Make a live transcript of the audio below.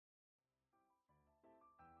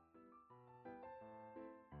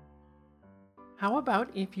How about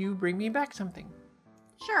if you bring me back something?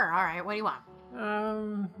 Sure, alright, what do you want?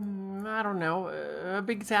 I don't know. A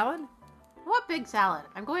big salad? What big salad?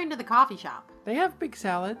 I'm going to the coffee shop. They have big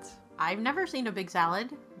salads. I've never seen a big salad.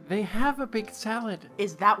 They have a big salad.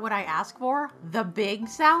 Is that what I ask for? The big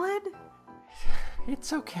salad?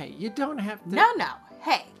 It's okay. You don't have to... No.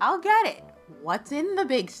 Hey, I'll get it. What's in the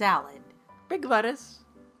big salad? Big lettuce.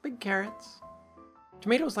 Big carrots.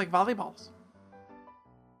 Tomatoes like volleyballs.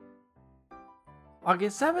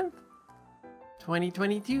 August 7th,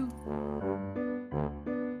 2022.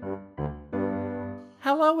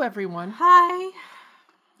 Hello, everyone. Hi.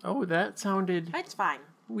 Oh, that sounded It's fine.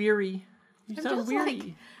 weary. You I'm sound just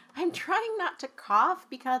weary. I'm trying not to cough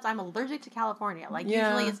because I'm allergic to California.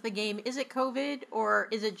 Yeah. Usually it's the game, is it COVID or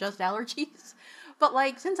is it just allergies? But,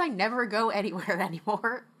 since I never go anywhere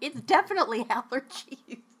anymore, it's definitely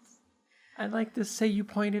allergies. I'd like to say you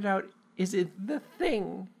pointed out, is it the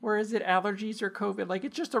thing? Or is it allergies or COVID?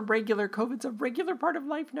 It's just a regular COVID. It's a regular part of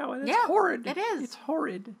life now, and it's horrid. It is. It's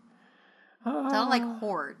horrid. Sound like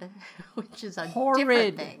horde, which is a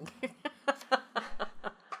Horrid. different thing.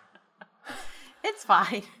 It's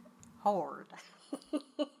fine. Horde.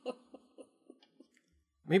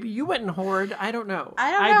 Maybe you went in horde. I don't know.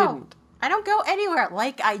 I don't know. Didn't. I don't go anywhere,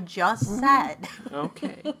 like I just said.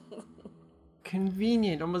 Okay.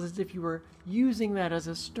 Convenient, almost as if you were using that as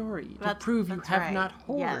a story to prove you have right. not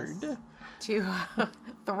hoard. Yes. To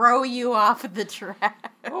throw you off the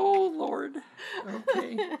track. Oh, Lord.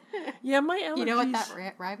 Okay. Yeah, my allergies... You know what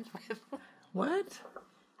that rhymes with? What?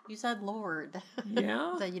 You said Lord.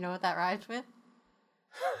 Yeah? So you know what that rhymes with?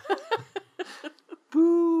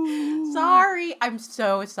 Boo. Sorry. I'm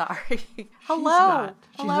so sorry. Hello.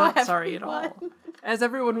 She's not sorry at all. As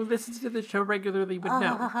everyone who listens to the show regularly would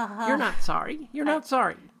know. You're not sorry. You're not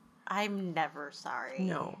sorry. I'm never sorry.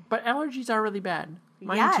 No. But allergies are really bad.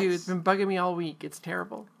 Mine Yes. too. It's been bugging me all week. It's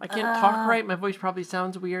terrible. I can't talk right. My voice probably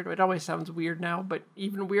sounds weird. It always sounds weird now, but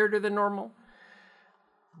even weirder than normal.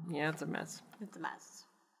 Yeah, it's a mess. It's a mess.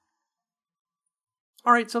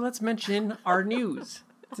 All right, so let's mention our news.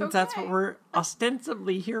 Since that's what Okay. we're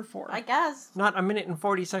ostensibly here for. I guess. Not a minute and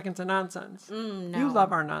 40 seconds of nonsense. No. You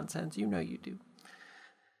love our nonsense. You know you do.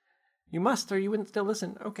 You must, or you wouldn't still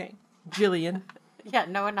listen. Okay. Jillian. Yeah,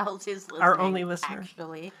 no one else is listening. Our only listener.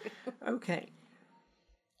 Actually. Okay.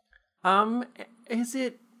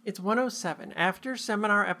 It's 107. After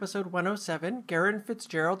seminar episode 107, Garen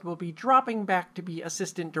Fitzgerald will be dropping back to be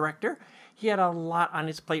assistant director. He had a lot on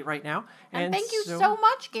his plate right now. And thank you so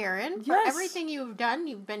much, Garen, for Yes. everything you've done.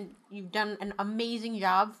 You've done an amazing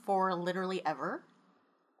job for literally ever.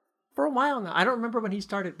 For a while now. I don't remember when he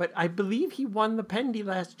started, but I believe he won the Pendy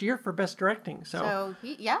last year for best directing. So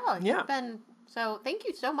he's Yeah. been. So thank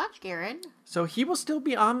you so much, Garen. So he will still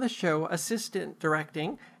be on the show, assistant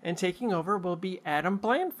directing, and taking over will be Adam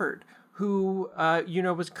Blanford, who,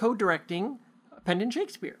 was co-directing Penn and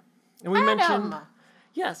Shakespeare. And we mentioned,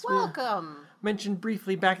 yes, Welcome. we mentioned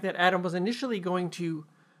briefly back that Adam was initially going to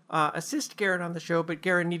assist Garen on the show, but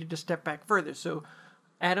Garen needed to step back further. So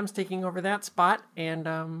Adam's taking over that spot. And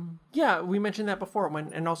we mentioned that before.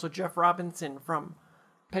 And also Jeff Robinson from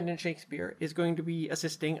Penn and Shakespeare is going to be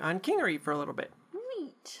assisting on Kingery for a little bit.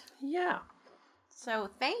 Neat. Yeah. So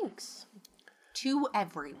thanks to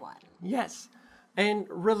everyone. Yes. And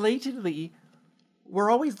relatedly, we're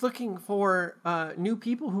always looking for new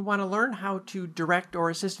people who want to learn how to direct or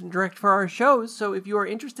assistant direct for our shows. So if you are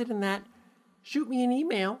interested in that, shoot me an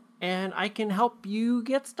email and I can help you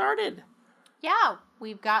get started. Yeah,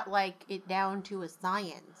 we've got it down to a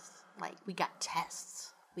science. We got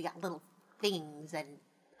tests. We got little things and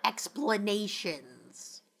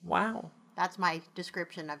explanations. Wow. That's my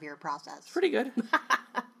description of your process. Pretty good.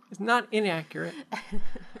 It's not inaccurate.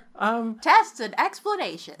 Tests and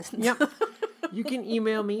explanations. Yep. You can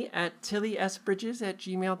email me at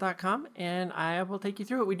tillysbridges@gmail.com and I will take you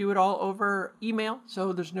through it. We do it all over email,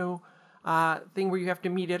 so there's no thing where you have to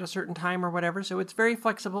meet at a certain time or whatever, so it's very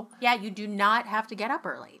flexible. Yeah, you do not have to get up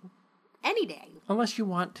early. Any day. Unless you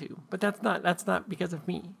want to, but that's not because of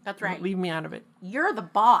me. That's right. Don't leave me out of it. You're the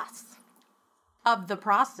boss of the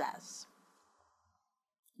process.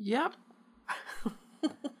 Yep.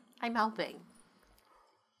 I'm helping.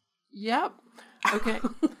 Yep. Okay.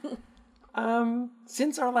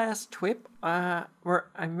 Since our last TWIP,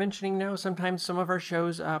 I'm mentioning now sometimes some of our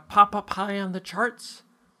shows pop up high on the charts,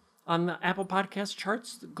 on the Apple Podcast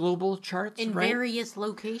charts, the global charts, In right? various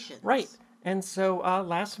locations. Right. And so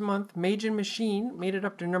last month, Mage and Machine made it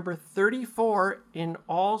up to number 34 in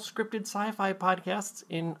all scripted sci-fi podcasts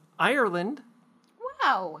in Ireland.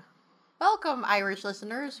 Wow. Welcome, Irish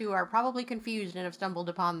listeners who are probably confused and have stumbled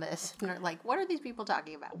upon this. And are like, what are these people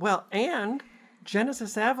talking about? Well, and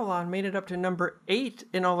Genesis Avalon made it up to number 8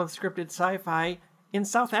 in all of scripted sci-fi in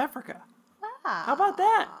South Africa. Wow. How about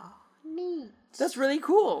that? Neat. That's really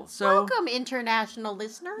cool. So, welcome, international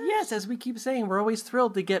listeners. yes, as we keep saying, we're always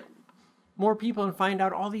thrilled to get more people and find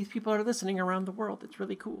out all these people are listening around the world. It's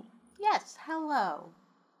really cool. Yes, hello.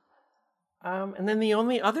 And then the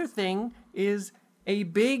only other thing is a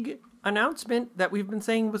big announcement that we've been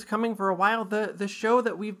saying was coming for a while. The show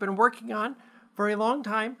that we've been working on for a long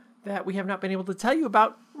time that we have not been able to tell you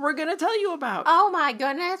about, we're going to tell you about. Oh my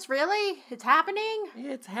goodness, really? It's happening?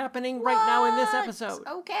 It's happening right now in this episode.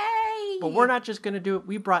 Okay. But we're not just going to do it.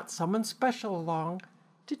 We brought someone special along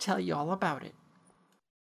to tell you all about it.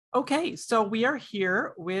 Okay, so we are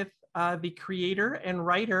here with the creator and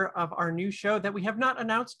writer of our new show that we have not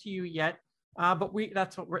announced to you yet, but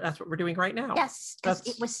that's what we're doing right now. Yes, because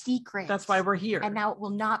it was secret. That's why we're here. And now it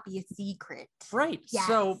will not be a secret. Right. Yes.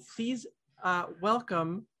 So please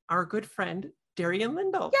welcome our good friend Darian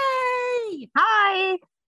Lindell. Yay! Hi.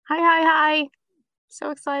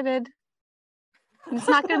 So excited. It's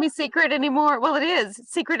not going to be secret anymore. Well, it is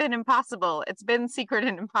secret and impossible. It's been secret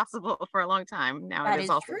and impossible for a long time. Now That it is is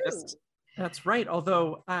also true. just. That's right.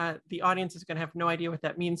 Although the audience is going to have no idea what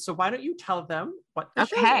that means. So why don't you tell them what the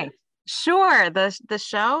show Okay, is? sure. The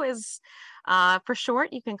show is, for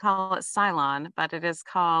short, you can call it Cylon, but it is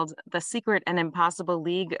called The Secret and Impossible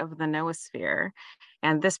League of the Noosphere.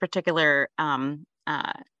 And this particular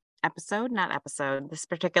this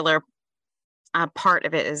particular part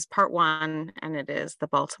of it is part 1, and it is the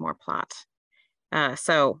Baltimore plot.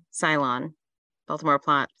 So Cylon, Baltimore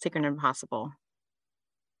plot, Secret and Impossible.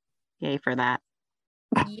 Yay for that.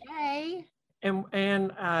 Yay. And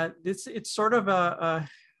it's sort of a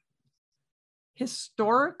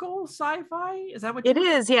historical sci-fi. Is that what It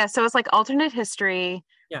is? Yeah. So it's like alternate history.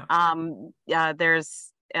 Yeah.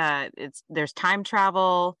 There's time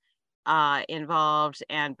travel involved,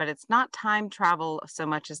 but it's not time travel so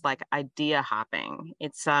much as like idea hopping.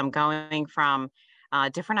 It's going from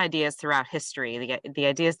different ideas throughout history. The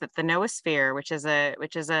ideas that the noosphere, which is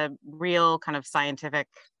a real kind of scientific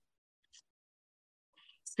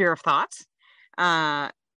sphere of thought,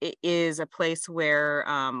 it is a place where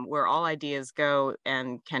all ideas go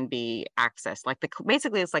and can be accessed. Like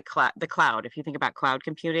basically it's like the cloud. If you think about cloud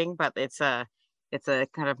computing, but it's a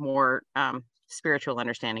kind of more spiritual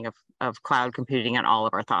understanding of cloud computing, and all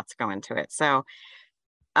of our thoughts go into it. So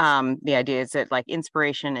the idea is that like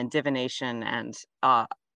inspiration and divination and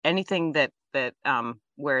anything that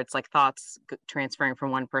where it's like thoughts transferring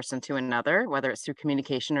from one person to another, whether it's through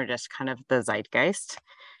communication or just kind of the zeitgeist,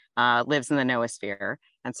 lives in the noosphere.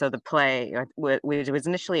 And so the play, which was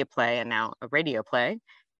initially a play and now a radio play,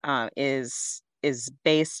 is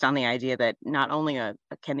based on the idea that not only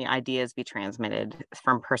can the ideas be transmitted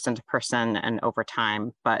from person to person and over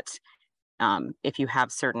time, but if you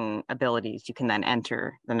have certain abilities, you can then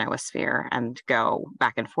enter the noosphere and go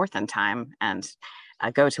back and forth in time and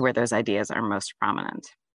go to where those ideas are most prominent.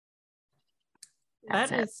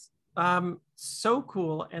 That is so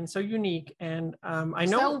cool and so unique, and I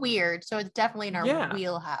know so weird. So it's definitely in our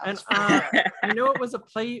wheelhouse. And I know it was a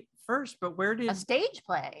play first, but where did a stage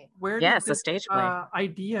play? Where did this a stage play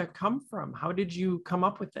idea come from? How did you come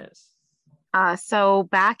up with this? So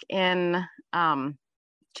back in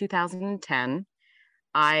 2010,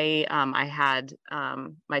 I had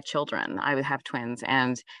my children. I would have twins,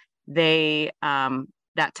 and they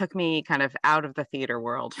that took me kind of out of the theater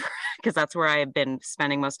world because that's where I had been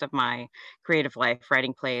spending most of my creative life,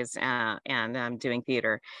 writing plays and doing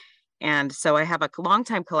theater. And so I have a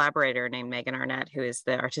longtime collaborator named Megan Arnett, who is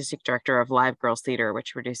the artistic director of Live Girls Theater,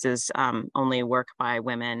 which produces only work by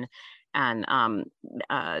women and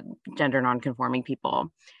gender nonconforming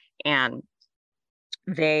people. And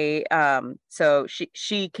they so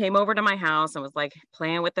she came over to my house and was like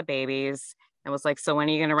playing with the babies and was like, so when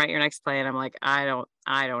are you going to write your next play? And I'm like, I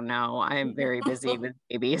don't know. I'm very busy with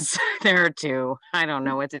babies. There are 2. I don't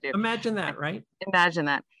know what to do. Imagine that, right? Imagine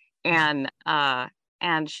that.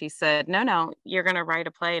 And she said, no, you're going to write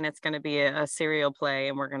a play and it's going to be a serial play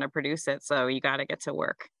and we're going to produce it. So you got to get to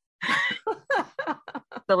work.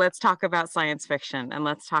 So let's talk about science fiction, and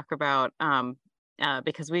let's talk about,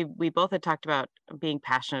 because we both had talked about being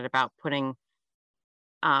passionate about putting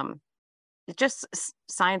just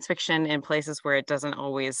science fiction in places where it doesn't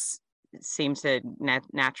always seem to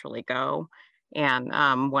naturally go.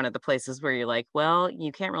 And one of the places where you're like, well,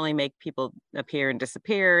 you can't really make people appear and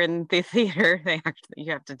disappear in the theater.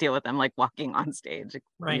 You have to deal with them like walking on stage,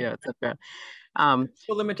 right? You know, etc.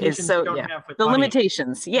 The limitations you don't have with audio.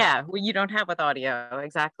 Limitations, well, you don't have with audio,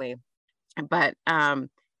 exactly. But so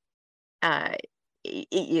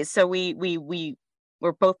we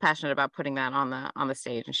we're both passionate about putting that on the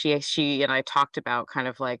stage. And she and I talked about kind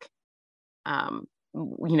of like,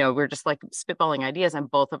 we're just like spitballing ideas, and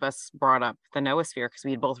both of us brought up the noosphere because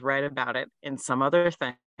we had both read about it in some other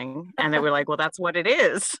thing, and they were like, well, that's what it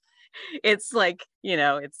is. It's like,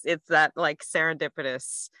 it's that like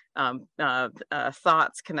serendipitous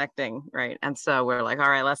thoughts connecting, right? And so we're like, all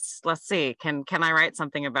right, let's see, can I write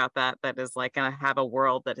something about that is like gonna have a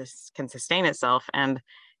world that can sustain itself. And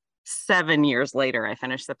 7 years later I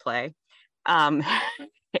finished the play.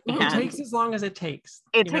 It takes as long as it takes.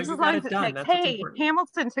 It takes as long as it takes. Hey,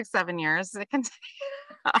 Hamilton took 7 years. It can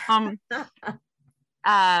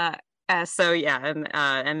so yeah,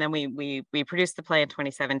 and then we produced the play in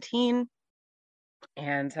 2017,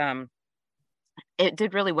 and it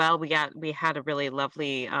did really well. We had a really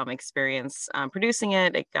lovely experience producing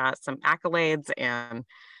it. It got some accolades, and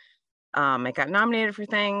it got nominated for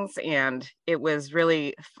things, and it was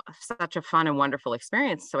really such a fun and wonderful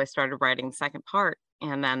experience. So I started writing the second part,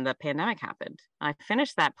 and then the pandemic happened. I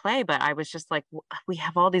finished that play, but I was just like, we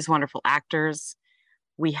have all these wonderful actors.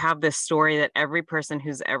 We have this story that every person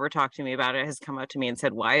who's ever talked to me about it has come up to me and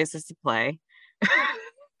said, why is this a play?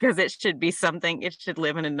 Because it should be something, it should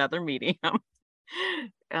live in another medium. So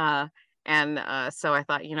I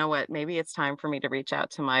thought, you know what, maybe it's time for me to reach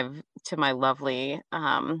out to my lovely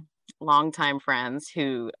longtime friends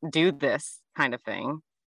who do this kind of thing,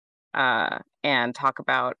 and talk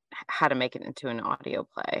about how to make it into an audio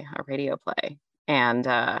play, a radio play. And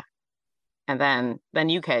then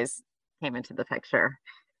UK's came into the picture,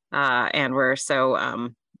 and we're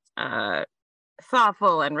so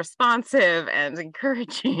thoughtful and responsive and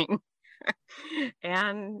encouraging.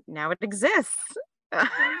 And now it exists.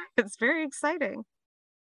 It's very exciting.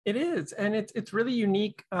 It is, and it's really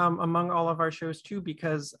unique among all of our shows too,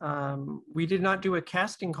 because we did not do a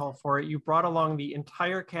casting call for it. You brought along the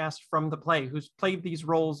entire cast from the play, who's played these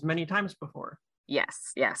roles many times before.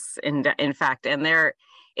 Yes, in fact, and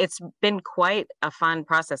it's been quite a fun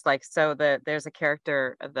process. Like, so there's a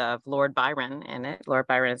character of Lord Byron in it. Lord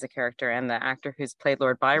Byron is a character, and the actor who's played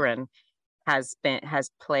Lord Byron has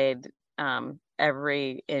played Lord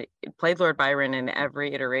Byron in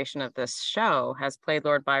every iteration of this show, has played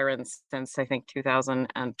Lord Byron since I think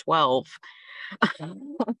 2012.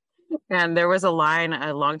 And there was a line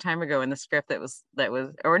a long time ago in the script that was,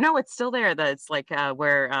 or no, it's still there, that it's like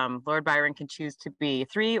where Lord Byron can choose to be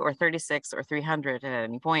 3 or 36 or 300 at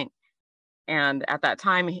any point. And at that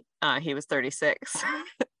time, he was 36.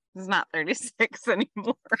 He's not 36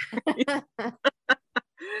 anymore.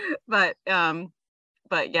 But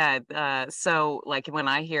yeah, so like when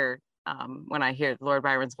I hear Lord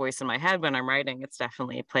Byron's voice in my head when I'm writing, it's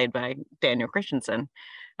definitely played by Daniel Christensen,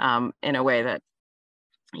 in a way that,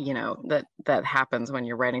 that happens when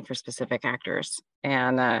you're writing for specific actors.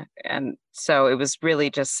 And so it was really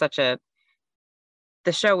just the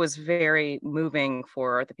show was very moving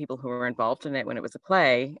for the people who were involved in it when it was a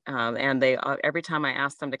play. And they, every time I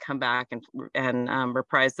asked them to come back and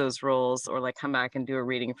reprise those roles, or like come back and do a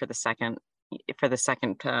reading for the second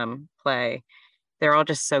play, they're all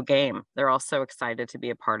just so game. They're all so excited to be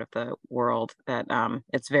a part of the world that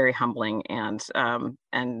it's very humbling and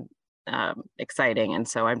exciting. And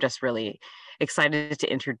so I'm just really excited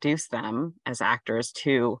to introduce them as actors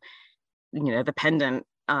to, the Pendant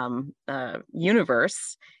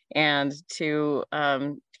universe, and to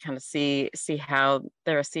kind of see how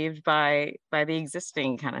they're received by the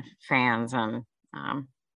existing kind of fans.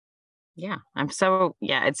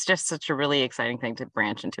 It's just such a really exciting thing to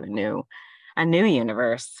branch into a new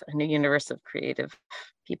universe of creative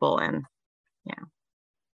people,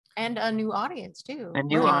 and a new audience too. A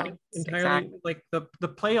new audience, entirely. Exactly. Like the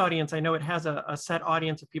play audience, I know it has a set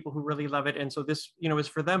audience of people who really love it, and so this, is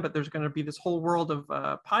for them. But there's going to be this whole world of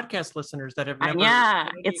podcast listeners that have never.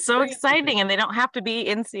 It's so exciting, and they don't have to be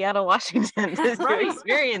in Seattle, Washington to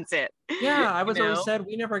experience it. Yeah, I was always said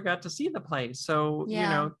we never got to see the play, so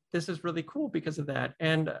this is really cool because of that.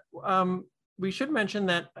 And we should mention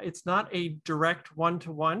that it's not a direct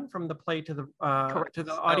one-to-one from the play to the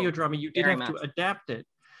audio drama. You did have to adapt it.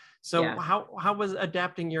 So how was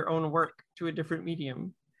adapting your own work to a different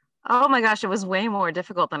medium? Oh my gosh, it was way more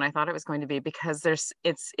difficult than I thought it was going to be, because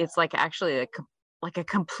it's like actually like a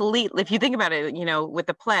complete, if you think about it, with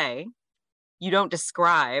the play, you don't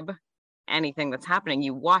describe anything that's happening,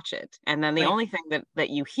 you watch it. And then the only thing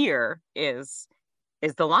that you hear is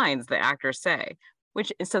the lines the actors say,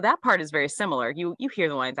 so that part is very similar. You hear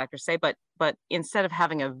the lines actors say, but instead of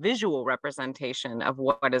having a visual representation of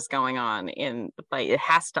what is going on in the play, it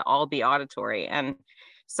has to all be auditory. And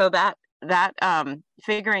so that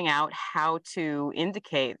figuring out how to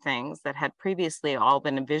indicate things that had previously all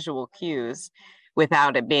been visual cues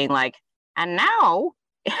without it being like, and now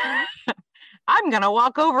I'm going to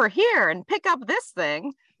walk over here and pick up this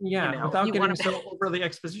thing. Yeah, without getting so overly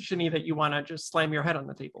exposition-y that you want to just slam your head on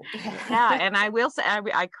the table. Yeah, and I will say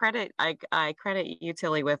I credit you,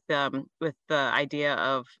 Tilly, with the idea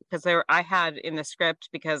of, because I had in the script,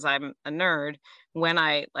 because I'm a nerd, when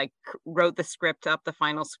I like wrote the script up, the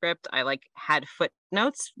final script, I like had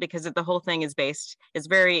footnotes, because the whole thing is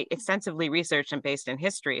very extensively researched and based in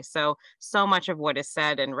history. So much of what is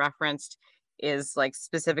said and referenced is like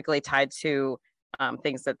specifically tied to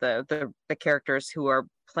things that the characters who are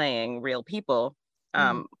playing real people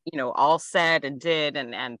all said and did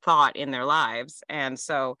and thought in their lives. And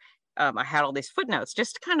so I had all these footnotes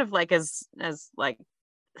just kind of like as like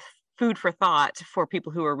food for thought for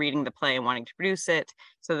people who are reading the play and wanting to produce it,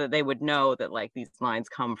 so that they would know that like these lines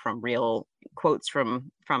come from real quotes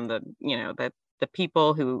from the the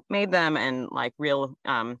people who made them, and like real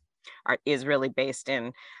art is really based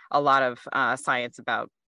in a lot of science about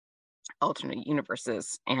alternate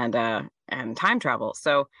universes and time travel.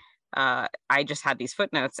 So I just had these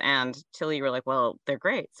footnotes, and Tilly, you were like, well, they're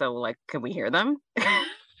great, so like, can we hear them?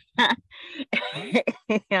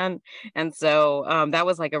 and so that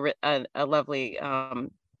was like a lovely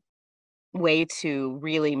way to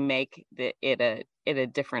really make it a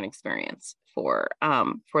different experience for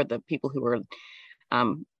the people who were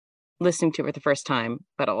listening to it the first time,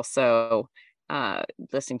 but also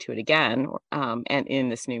listening to it again and in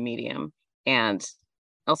this new medium. And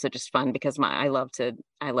also just fun because I love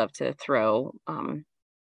to throw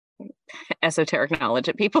esoteric knowledge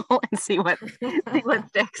at people and see what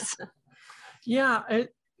sticks. Yeah,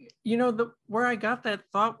 where I got that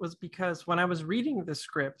thought was because when I was reading the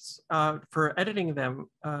scripts for editing them,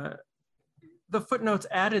 the footnotes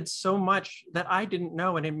added so much that I didn't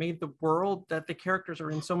know, and it made the world that the characters are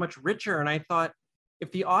in so much richer. And I thought, if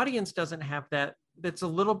the audience doesn't have that, that's a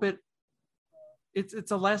little bit,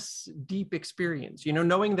 it's a less deep experience,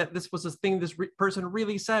 knowing that this was a thing this person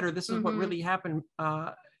really said, or this is what really happened.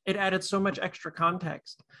 It added so much extra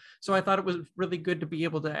context. So I thought it was really good to be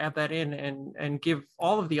able to add that in and give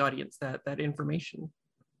all of the audience that information.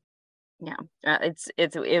 Yeah,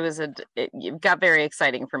 it got very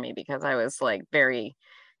exciting for me, because I was like the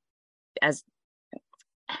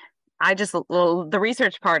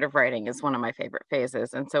research part of writing is one of my favorite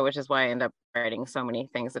phases. And so, which is why I end up writing so many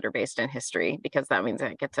things that are based in history, because that means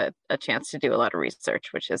I get a chance to do a lot of research,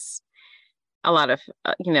 which is a lot of,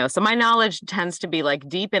 so my knowledge tends to be like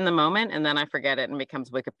deep in the moment, and then I forget it and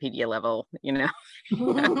becomes Wikipedia level,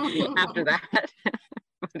 after that.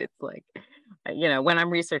 But it's like, when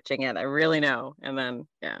I'm researching it, I really know. And then,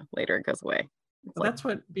 later it goes away. Well, that's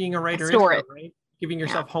what being a writer is, right? Giving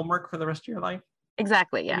yourself homework for the rest of your life.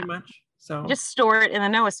 Exactly. Yeah. Pretty much. So just store it in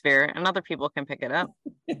the noosphere and other people can pick it up.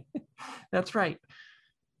 That's right.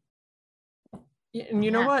 And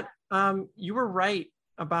you know what? You were right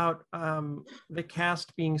about the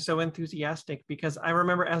cast being so enthusiastic, because I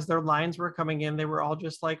remember as their lines were coming in, they were all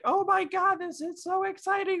just like, oh my God, this is so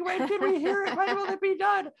exciting. When can we hear it? When will it be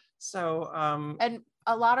done? So and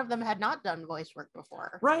a lot of them had not done voice work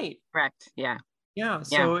before. Right. Correct. Yeah. Yeah.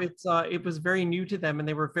 So it was very new to them, and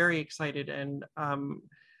they were very excited. And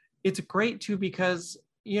it's great too, because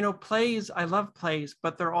plays, I love plays,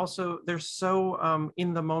 but they're so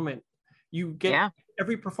in the moment. You get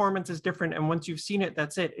every performance is different, and once you've seen it,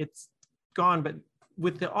 that's it. It's gone. But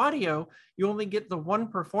with the audio, you only get the one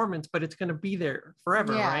performance, but it's going to be there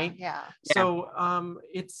forever, right? Yeah. So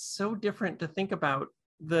it's so different to think about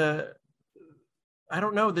the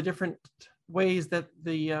different ways that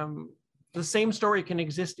the same story can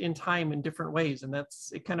exist in time in different ways, and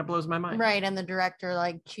it kind of blows my mind. Right, and the director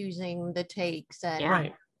like choosing the takes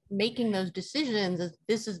and making those decisions.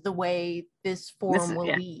 This is the way this form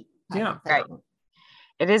will be. Yeah, right.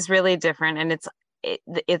 It is really different, and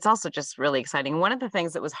it's also just really exciting. One of the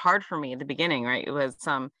things that was hard for me at the beginning, right,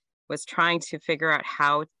 was trying to figure out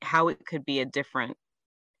how it could be a different.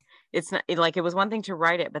 It's not like it was one thing to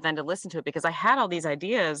write it, but then to listen to it, because I had all these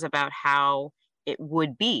ideas about how it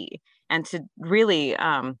would be, and to really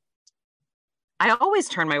I always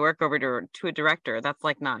turn my work over to a director. That's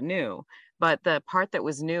like not new, but the part that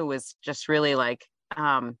was new was just really like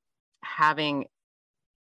having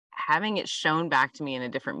it shown back to me in a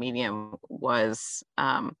different medium was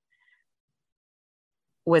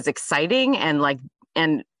exciting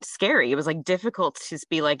and scary. It was like difficult to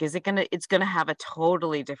be like, it's gonna have a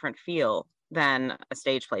totally different feel than a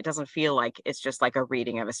stage play. It doesn't feel like it's just like a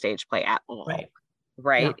reading of a stage play at all.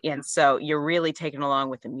 right? And so you're really taken along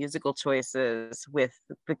with the musical choices, with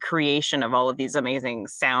the creation of all of these amazing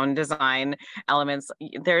sound design elements.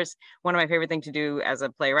 There's one of my favorite things to do as a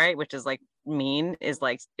playwright, which is like mean, is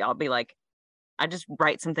like I'll be like, I just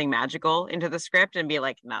write something magical into the script and be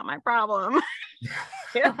like, not my problem.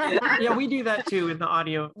 Yeah, we do that too in the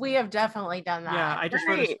audio. We have definitely done that. Yeah, I just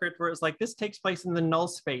wrote a script where it's like, this takes place in the null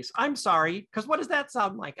space. I'm sorry, because what does that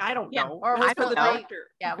sound like? I don't know. Or we for the like, director.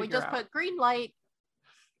 we just put green light.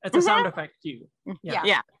 It's a sound effect too.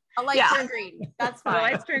 Yeah. A light turn green. That's fine. The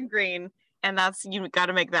lights turn green. And that's, you got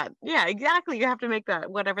to make that. Yeah, exactly. You have to make that,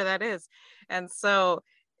 whatever that is. And so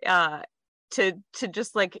to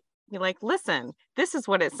just like, you're like, listen, this is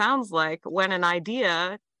what it sounds like when an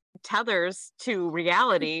idea tethers to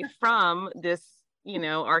reality from this,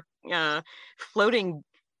 our floating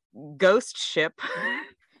ghost ship.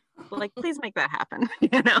 Like, please make that happen.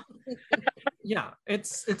 Yeah,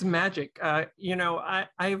 it's magic. I've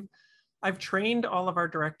trained all of our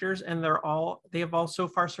directors, and they have all so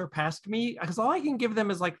far surpassed me, because all I can give them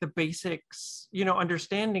is like the basics,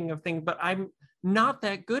 understanding of things, but I'm not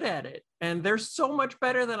that good at it, and they're so much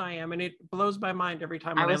better than I am, and it blows my mind every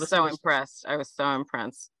time. I was so impressed. I was so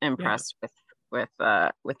impressed with both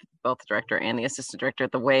the director and the assistant director,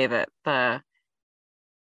 the way that the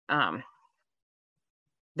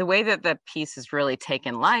piece has really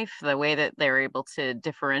taken life, the way that they're able to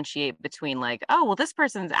differentiate between like, oh, well, this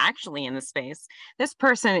person's actually in the space, this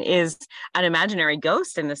person is an imaginary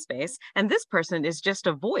ghost in the space, and this person is just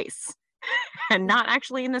a voice and not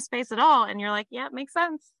actually in the space at all. And you're like, yeah, it makes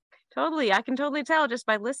sense. Totally. I can totally tell just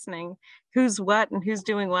by listening who's what and who's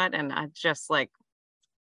doing what. And I just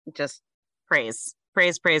praise.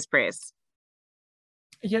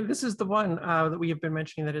 Yeah, this is the one that we have been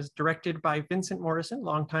mentioning that is directed by Vincent Morrison,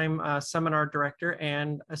 longtime Seminar director,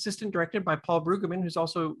 and assistant directed by Paul Brueggemann, who's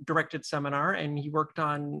also directed Seminar, and he worked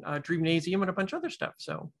on Dreamnasium and a bunch of other stuff.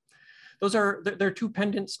 So they're two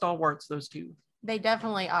pendant stalwarts, those two. They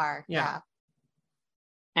definitely are. Yeah.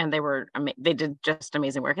 And they did just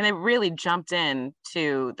amazing work, and they really jumped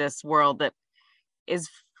into this world that is,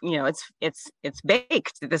 it's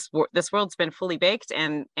baked. This world's been fully baked,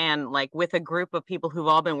 and like with a group of people who've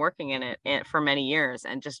all been working in it for many years,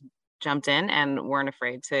 and just jumped in and weren't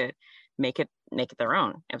afraid to make it their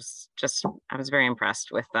own. I was very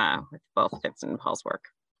impressed with both Vincent and Paul's work.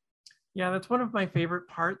 Yeah, that's one of my favorite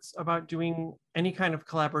parts about doing any kind of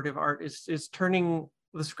collaborative art is turning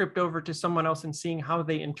the script over to someone else and seeing how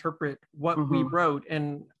they interpret what we wrote.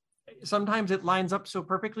 And sometimes it lines up so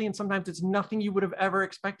perfectly, and sometimes it's nothing you would have ever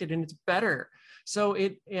expected, and it's better. So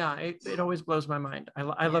it always blows my mind.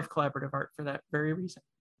 I love collaborative art for that very reason.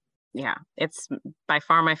 Yeah, it's by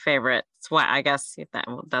far my favorite. It's why, I guess,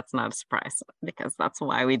 that's not a surprise, because that's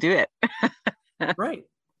why we do it. Right.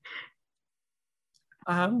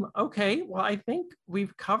 Okay, well, I think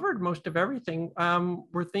we've covered most of everything.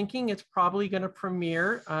 We're thinking it's probably going to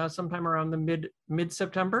premiere sometime around the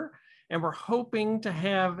mid-September, and we're hoping to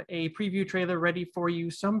have a preview trailer ready for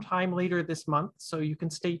you sometime later this month, so you can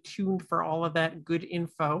stay tuned for all of that good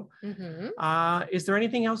info. Is there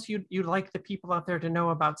anything else you'd like the people out there to know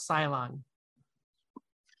about Cylon?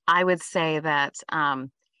 I would say that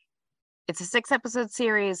it's a 6-episode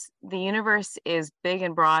series. The universe is big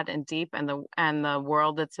and broad and deep, and the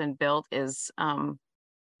world that's been built is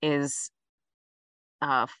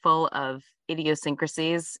full of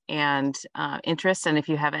idiosyncrasies and interests. And if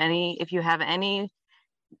you have any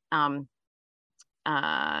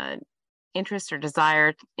interest or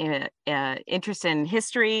desire, interest in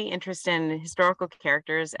history, interest in historical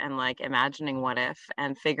characters, and like imagining what if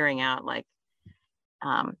and figuring out like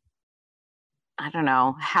I don't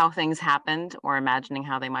know, how things happened, or imagining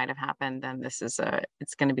how they might have happened, then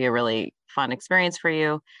it's going to be a really fun experience for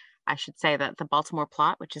you. I should say that the Baltimore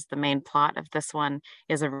plot, which is the main plot of this one,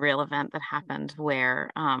 is a real event that happened where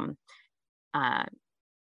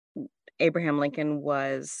Abraham Lincoln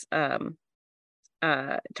was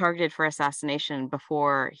targeted for assassination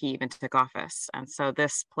before he even took office. And so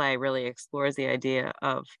this play really explores the idea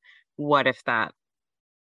of what if that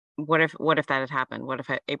had happened? What if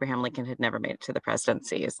Abraham Lincoln had never made it to the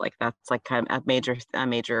presidency? Is like, that's like kind of a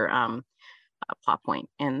major plot point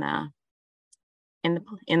in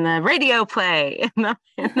the radio play, in the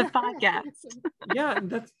podcast. Yeah,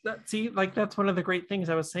 that's one of the great things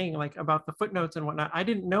I was saying, like about the footnotes and whatnot. I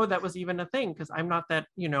didn't know that was even a thing, because I'm not that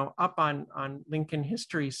up on Lincoln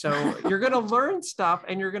history. So you're gonna learn stuff,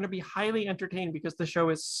 and you're gonna be highly entertained, because the show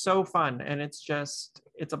is so fun, and it's a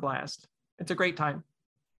blast. It's a great time.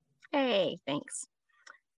 Hey, thanks.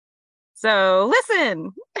 So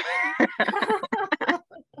listen.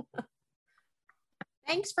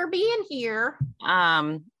 Thanks for being here.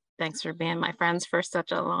 Thanks for being my friends for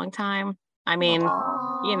such a long time. I mean,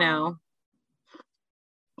 you know,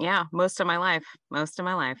 yeah, most of my life,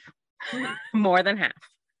 more than half.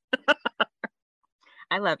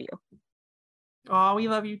 I love you. Oh, we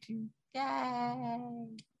love you too. Yay.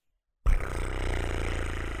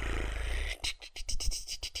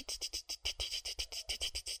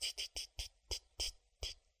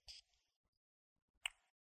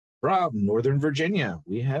 From Northern Virginia,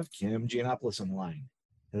 we have Kim Giannopoulos on the line.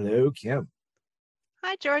 Hello, Kim.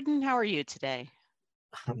 Hi, Jordan. How are you today?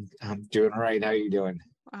 I'm doing all right. How are you doing?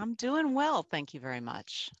 I'm doing well. Thank you very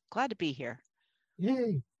much. Glad to be here.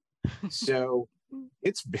 Yay. So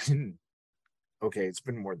it's been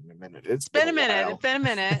more than a minute. It's been a minute. while. It's been a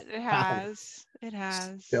minute. It has. It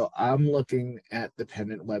has. So I'm looking at the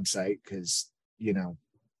Pendant website because,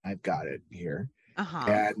 I've got it here.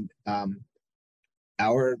 And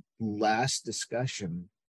our last discussion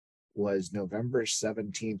was November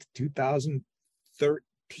 17th,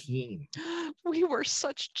 2013. We were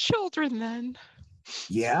such children then.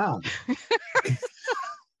 Yeah.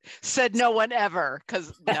 Said no one ever,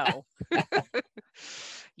 because no.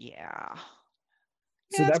 Yeah.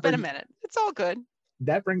 So It's been a minute. It's all good.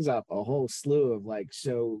 That brings up a whole slew of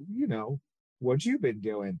what you've been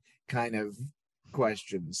doing kind of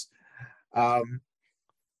questions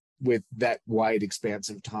with that wide expanse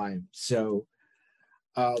of time. So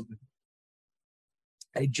I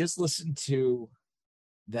just listened to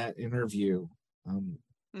that interview a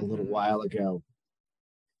little while ago.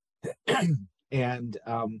 And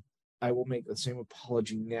I will make the same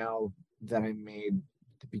apology now that I made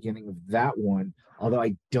at the beginning of that one, although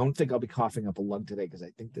I don't think I'll be coughing up a lung today because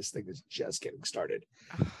I think this thing is just getting started.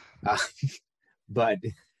 But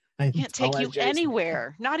I can't take you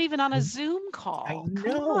anywhere, not even on a Zoom call. I know,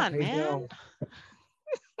 Come on, man.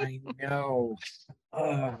 I know.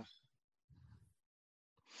 But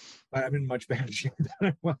I'm in much better shape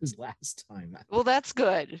than I was last time. Well, that's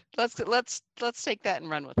good. Let's take that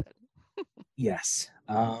and run with it. Yes.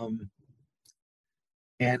 And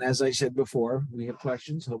as I said before, we have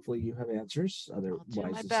questions. Hopefully you have answers. Otherwise, I'll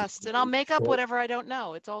do my best, and I'll make up whatever I don't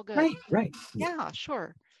know. It's all good. Right. Yeah,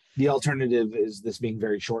 sure. The alternative is this being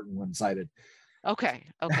very short and one-sided. Okay.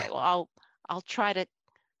 Well, I'll try to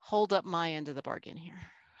hold up my end of the bargain here.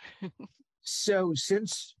 So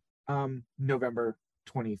since November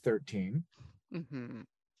 2013, how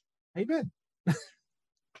you been?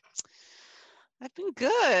 I've been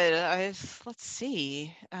good. Let's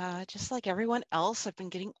see. Just like everyone else, I've been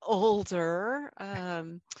getting older.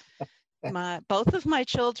 Both of my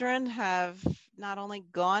children have not only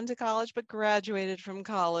gone to college but graduated from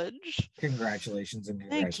college. Congratulations and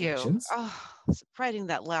Thank congratulations. you. Oh, writing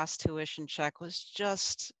that last tuition check was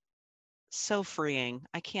just so freeing.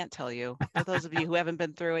 I can't tell you. For those of you who haven't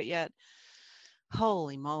been through it yet,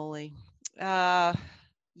 holy moly. Yeah,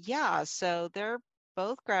 so they're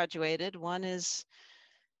both graduated. One has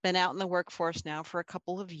been out in the workforce now for a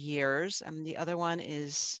couple of years, and the other one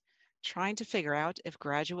is trying to figure out if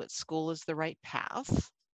graduate school is the right path,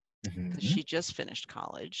 because she just finished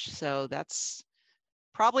college. So that's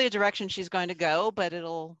probably a direction she's going to go, but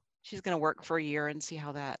she's going to work for a year and see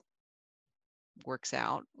how that works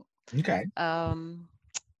out. Okay. Let's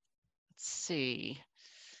see.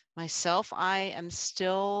 Myself, I am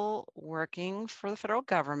still working for the federal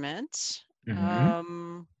government.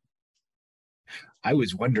 I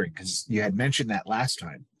was wondering because you had mentioned that last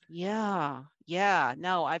time. Yeah.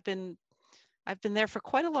 No, I've been there for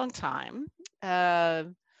quite a long time.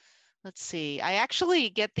 Let's see. I actually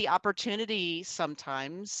get the opportunity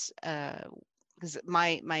sometimes because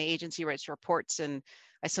my agency writes reports, and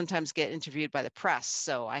I sometimes get interviewed by the press.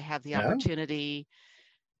 So I have the opportunity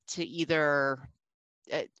to either.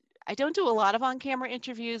 I don't do a lot of on-camera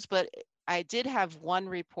interviews, but I did have one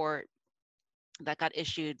report that got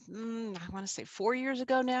issued, I want to say 4 years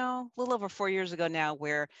ago now, a little over 4 years ago now,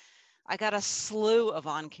 where I got a slew of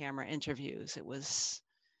on-camera interviews. It was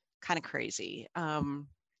kind of crazy.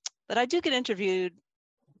 But I do get interviewed,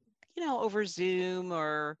 over Zoom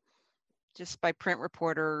or just by print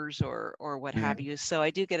reporters or what have you. So I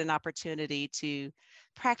do get an opportunity to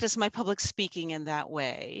practice my public speaking in that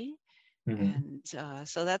way. And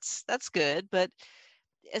so that's good. But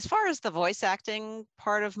as far as the voice acting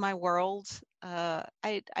part of my world, I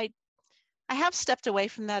have stepped away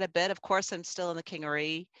from that a bit. Of course, I'm still in the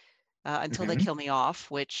Kingery until they kill me off,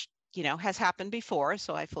 which has happened before.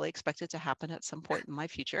 So I fully expect it to happen at some point in my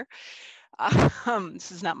future.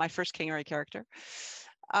 This is not my first Kingery character,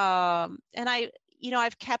 and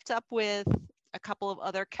I've kept up with a couple of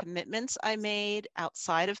other commitments I made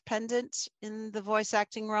outside of Pendant in the voice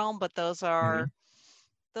acting realm, but those are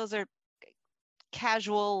those are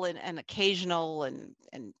casual and occasional, and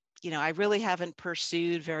I really haven't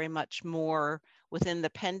pursued very much more within the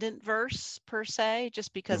pendant verse per se,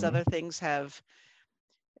 just because other things have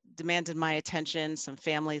demanded my attention, some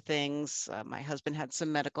family things. My husband had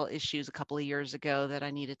some medical issues a couple of years ago that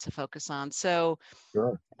I needed to focus on. So,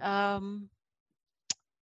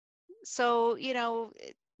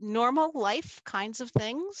 normal life kinds of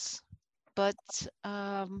things, but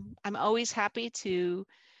I'm always happy to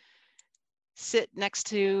sit next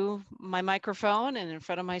to my microphone and in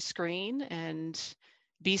front of my screen and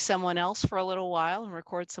be someone else for a little while and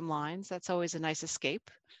record some lines. That's always a nice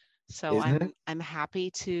escape. So I'm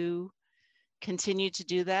happy to continue to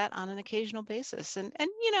do that on an occasional basis. And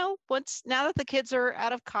now that the kids are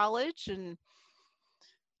out of college and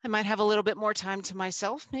I might have a little bit more time to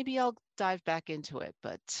myself, maybe I'll dive back into it.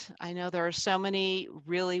 But I know there are so many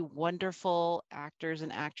really wonderful actors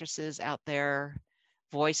and actresses out there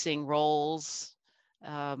voicing roles.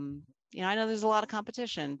 I know there's a lot of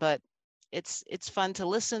competition, but it's fun to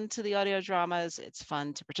listen to the audio dramas. It's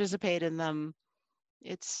fun to participate in them.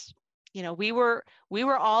 It's, we were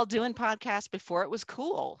all doing podcasts before it was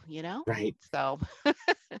cool, Right. So,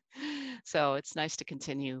 so it's nice to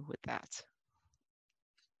continue with that.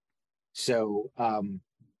 So,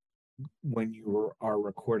 when you are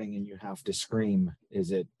recording and you have to scream,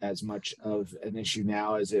 is it as much of an issue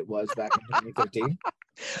now as it was back in 2015?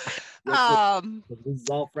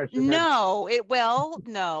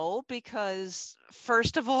 No, because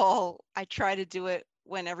first of all, I try to do it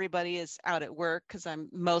when everybody is out at work, because I'm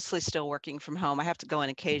mostly still working from home. I have to go in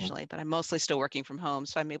occasionally, but I'm mostly still working from home,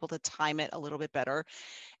 so I'm able to time it a little bit better.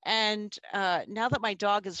 And now that my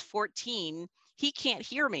dog is 14, he can't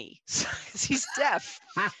hear me because he's deaf.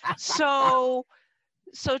 So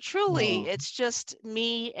truly, it's just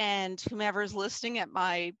me and whomever's listening at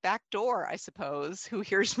my back door, I suppose, who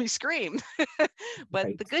hears me scream.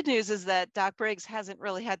 But the good news is that Doc Briggs hasn't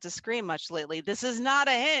really had to scream much lately. This is not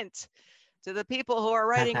a hint to the people who are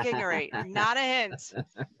writing Kingery, not a hint.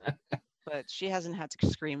 But she hasn't had to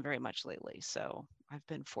scream very much lately, so I've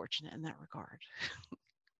been fortunate in that regard.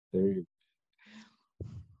 There you go.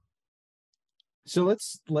 So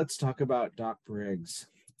let's talk about Doc Briggs.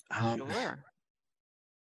 Sure.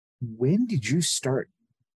 When did you start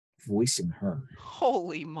voicing her?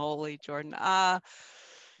 Holy moly, Jordan.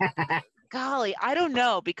 Golly, I don't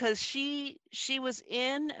know, because she was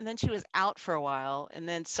in and then she was out for a while, and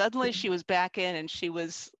then suddenly she was back in, and she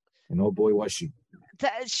was. And oh boy, was she.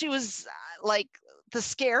 She was like the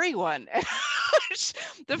scary one.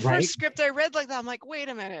 The first script I read like that, I'm like, wait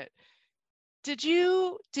a minute. Did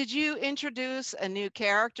you introduce a new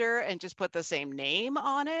character and just put the same name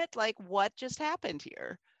on it? Like, what just happened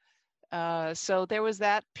here? So there was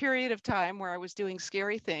that period of time where I was doing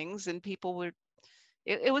scary things, and people would.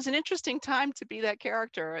 It was an interesting time to be that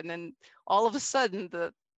character, and then all of a sudden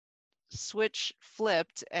the switch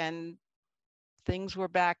flipped, and things were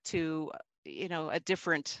back to a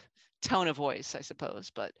different tone of voice, I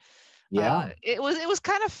suppose. But it was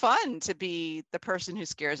kind of fun to be the person who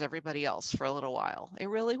scares everybody else for a little while. It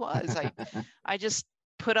really was. I just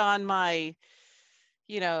put on my,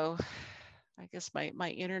 I guess my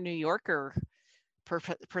inner New Yorker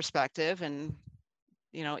perspective, and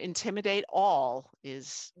intimidate all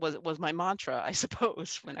was my mantra, I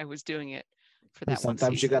suppose, when I was doing it for that.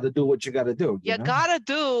 Sometimes you got to do what you got to do. You gotta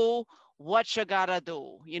do what you gotta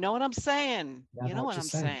do. You know what I'm saying? You know what I'm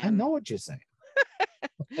saying? I know what you're saying.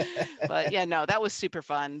 But yeah, no, that was super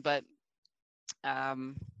fun. But I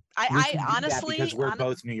honestly, because we're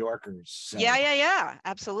both New Yorkers. So. Yeah,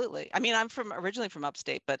 absolutely. I mean, I'm originally from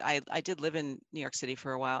upstate, but I did live in New York City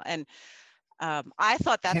for a while, and I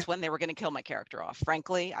thought that's when they were going to kill my character off.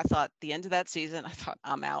 Frankly, I thought the end of that season, I thought,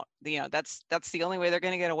 I'm out. That's the only way they're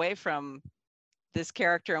going to get away from this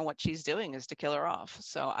character and what she's doing is to kill her off.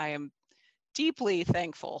 So I am deeply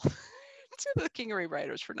thankful to the Kingery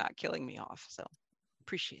writers for not killing me off. So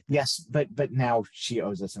appreciate that. Yes, but now she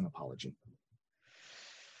owes us an apology.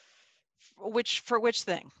 For which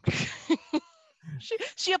thing?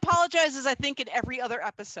 She apologizes, I think, in every other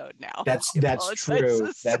episode now. That's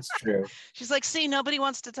true. That's true. She's like, see, nobody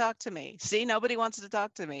wants to talk to me.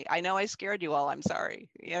 I know I scared you all. I'm sorry.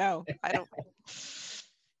 I don't.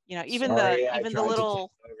 Even sorry, the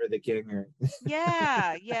little over the Kingery.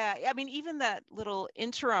 yeah. I mean, even that little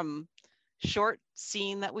interim short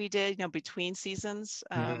scene that we did, between seasons.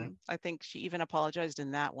 I think she even apologized in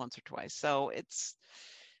that once or twice. So it's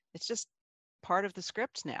just part of the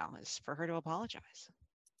script now is for her to apologize,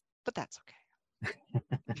 but that's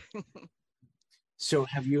okay. So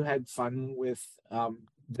have you had fun with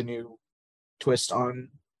the new twist on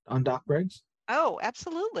Doc Briggs? Oh,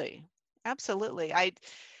 absolutely. Absolutely. I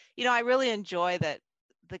really enjoy that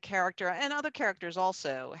the character and other characters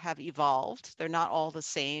also have evolved. They're not all the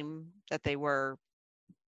same that they were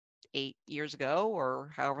 8 years ago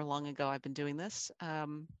or however long ago I've been doing this.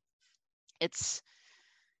 It's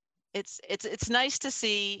it's nice to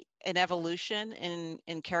see an evolution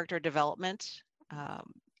in character development,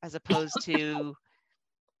 as opposed to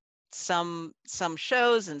some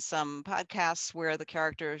shows and some podcasts where the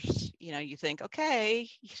characters, you think, okay,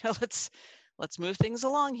 let's move things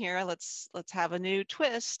along here. Let's have a new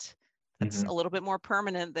twist that's a little bit more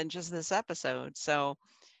permanent than just this episode. So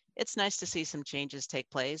it's nice to see some changes take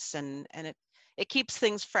place, and it keeps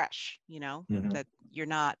things fresh, that you're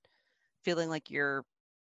not feeling like you're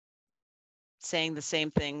saying the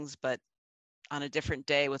same things but on a different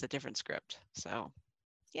day with a different script. So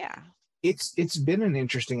yeah. It's been an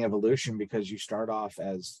interesting evolution, because you start off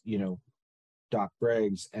as, Doc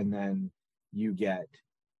Briggs, and then you get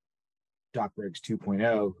Doc Briggs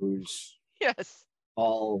 2.0, who's Yes.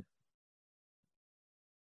 all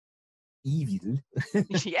evil.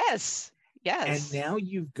 Yes. And now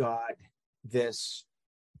you've got this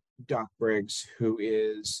Doc Briggs who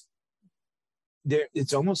is there.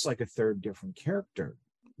 It's almost like a third different character,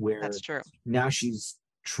 where That's true. Now she's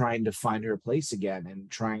trying to find her place again and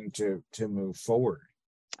trying to move forward.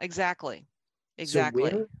 Exactly. So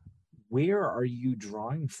where are you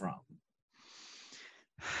drawing from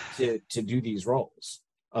to do these roles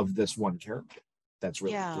of this one character? That's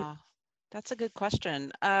really Yeah. That's a good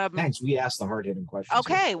question. Thanks. We asked the hard-hitting questions.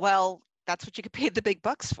 Okay, here. Well, that's what you get paid the big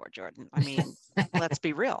bucks for, Jordan. I mean, let's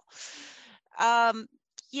be real. I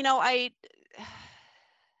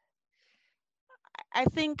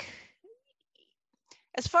think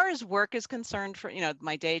as far as work is concerned, for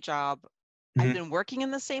my day job, I've been working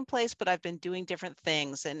in the same place, but I've been doing different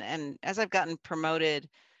things. And as I've gotten promoted,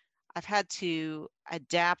 I've had to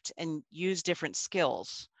adapt and use different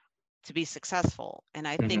skills to be successful. And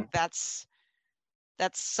I think that's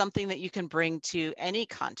something that you can bring to any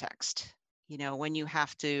context, when you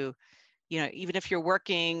have to, even if you're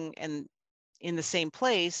working in the same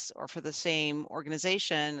place or for the same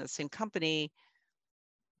organization, the same company,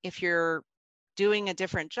 if you're doing a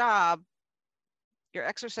different job, you're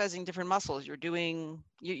exercising different muscles, you're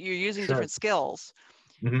using different skills.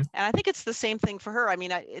 And I think it's the same thing for her. I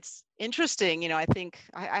mean, it's interesting, I think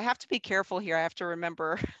I have to be careful here. I have to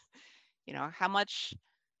remember, how much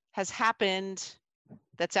has happened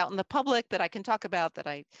that's out in the public that I can talk about, that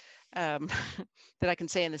I that I can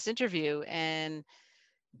say in this interview. And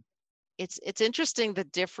it's interesting, the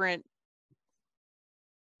different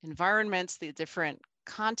environments, the different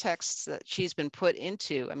contexts that she's been put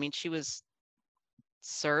into. I mean, she was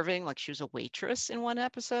serving, like she was a waitress in one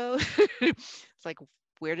episode. It's like,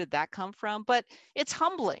 where did that come from? But it's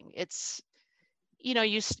humbling. It's,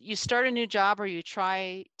 you start a new job, or you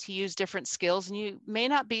try to use different skills, and you may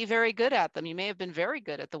not be very good at them. You may have been very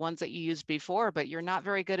good at the ones that you used before, but you're not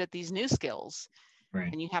very good at these new skills.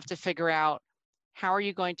 Right. And you have to figure out, how are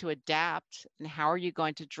you going to adapt, and how are you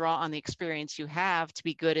going to draw on the experience you have to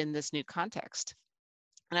be good in this new context?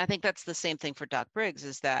 And I think that's the same thing for Doc Briggs,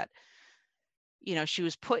 is that, she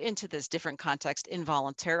was put into this different context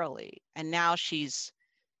involuntarily, and now she's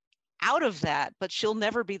out of that, but she'll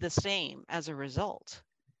never be the same as a result.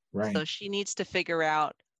 Right. So she needs to figure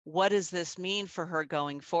out, what does this mean for her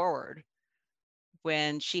going forward,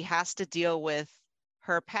 when she has to deal with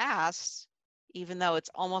her past, even though it's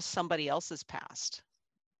almost somebody else's past.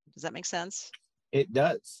 Does that make sense? It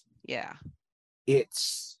does. Yeah.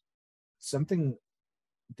 It's something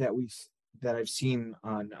that I've seen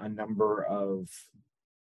on a number of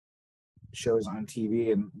shows on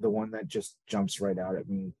TV, and the one that just jumps right out at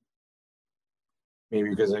me, maybe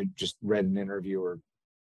because I just read an interview or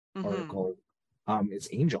article, is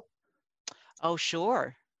Angel. Oh,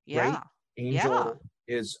 sure. Yeah. Right? Angel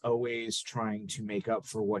is always trying to make up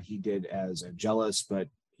for what he did as Angelus, but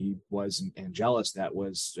he wasn't Angelus. That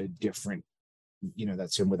was a different,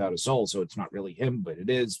 that's him without a soul. So it's not really him, but it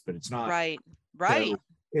is, but it's not. Right.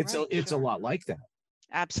 So it's a lot like that.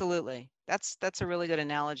 Absolutely. That's a really good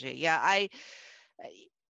analogy. Yeah. I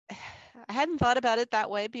hadn't thought about it that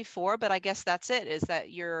way before, but I guess that's it, is that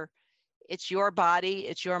it's your body,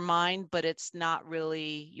 it's your mind, but it's not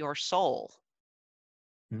really your soul.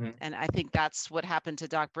 And I think that's what happened to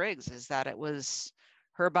Doc Briggs, is that it was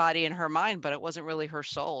her body and her mind, but it wasn't really her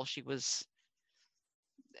soul. She was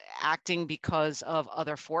acting because of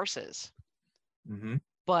other forces,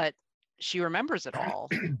 but she remembers it all.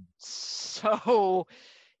 So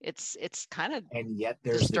it's kind of, and yet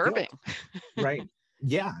there's disturbing. The guilt. Right.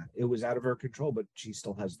 Yeah, it was out of her control, but she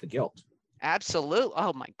still has the guilt. Absolutely.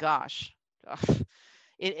 Oh my gosh.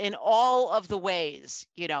 in all of the ways.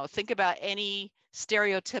 Think about any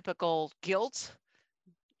stereotypical guilt.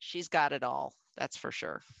 She's got it all. That's for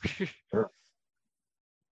sure. Sure.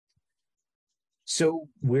 So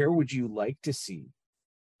where would you like to see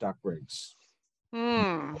Doc Briggs?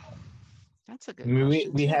 That's a good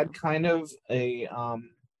question. We had kind of an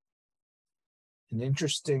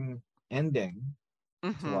interesting ending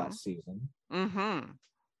to last season.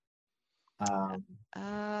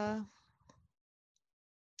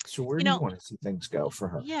 So where do you want to see things go for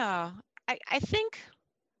her? Yeah, I think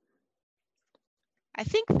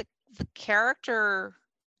the character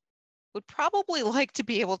would probably like to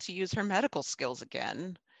be able to use her medical skills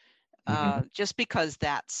again, just because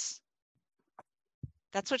that's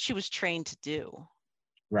what she was trained to do.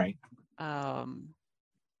 Right. But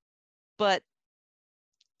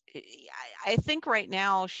I think right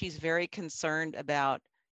now she's very concerned about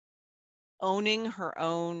owning her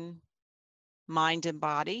own mind and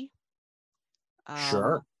body.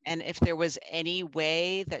 Sure. And if there was any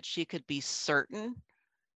way that she could be certain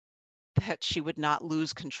that she would not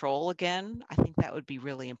lose control again, I think that would be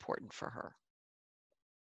really important for her.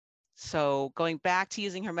 So going back to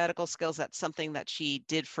using her medical skills, that's something that she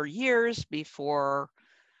did for years before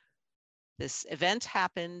this event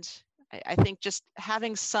happened. I think just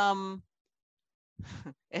having some,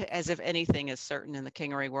 as if anything is certain in the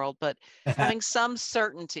Kingery world, but having some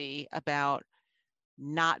certainty about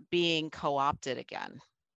not being co-opted again.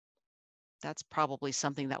 That's probably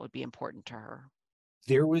something that would be important to her.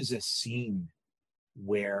 There was a scene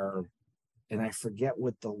where, and I forget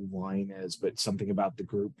what the line is, but something about the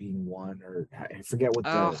group being one, or I forget what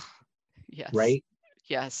yes. Right?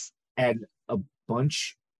 Yes. And a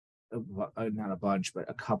bunch of, not a bunch, but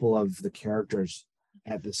a couple of the characters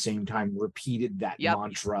at the same time repeated that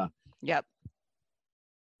mantra. Yep.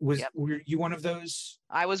 Were you one of those?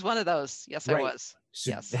 I was one of those. Yes, right. I was.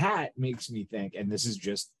 So that makes me think, and this is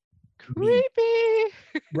just creepy.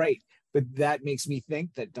 Right. But that makes me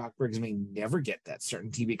think that Doc Briggs may never get that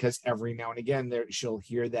certainty, because every now and again she'll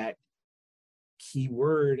hear that key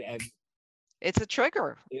word and it's a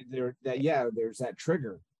trigger. There's that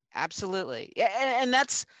trigger. Absolutely. And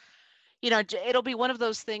that's, it'll be one of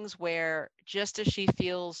those things where just as she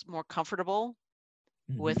feels more comfortable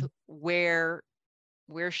with where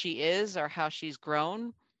she is or how she's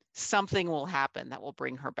grown, something will happen that will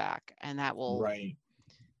bring her back, and that will,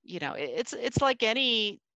 it's like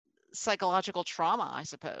any psychological trauma, I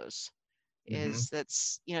suppose, is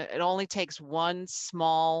that's, it only takes one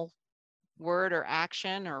small word or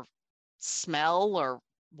action or smell or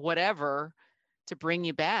whatever to bring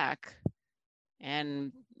you back.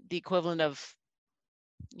 And the equivalent of,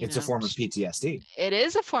 it's a form of PTSD. It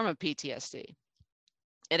is a form of PTSD.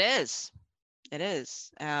 It is.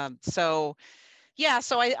 So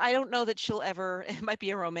I don't know that she'll ever, it might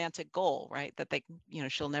be a romantic goal, right? That they,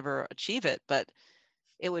 she'll never achieve it, but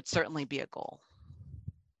it would certainly be a goal.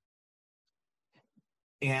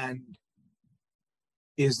 And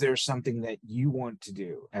is there something that you want to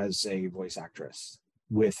do as a voice actress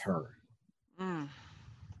with her? I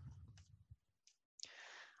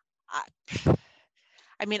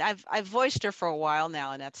mean, I've voiced her for a while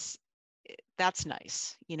now, and that's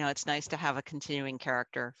nice. It's nice to have a continuing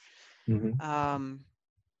character. I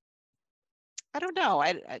don't know.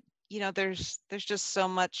 There's just so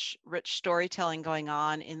much rich storytelling going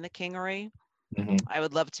on in the Kingery. I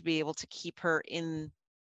would love to be able to keep her in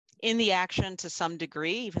the action to some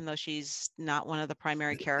degree, even though she's not one of the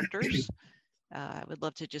primary characters. I would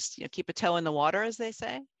love to just keep a toe in the water, as they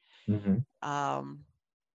say.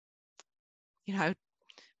 I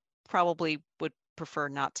probably would prefer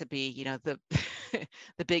not to be, the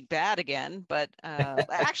the big bad again, but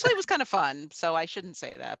actually it was kind of fun, so I shouldn't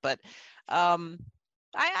say that. But I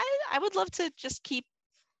would love to just keep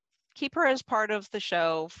her as part of the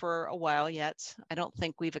show for a while yet. I don't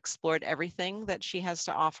think we've explored everything that she has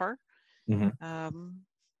to offer.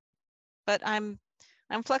 But I'm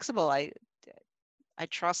flexible. I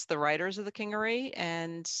trust the writers of the Kingery,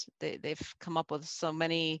 and they've come up with so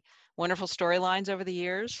many wonderful storylines over the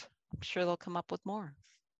years. I'm sure they'll come up with more.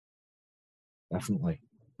 Definitely.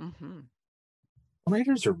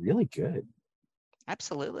 Writers are really good.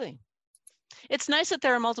 Absolutely. It's nice that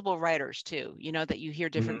there are multiple writers too, that you hear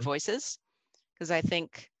different voices, because I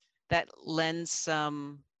think that lends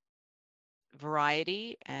some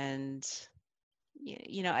variety. And,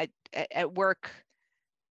 at work,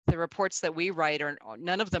 the reports that we write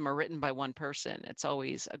none of them are written by one person. It's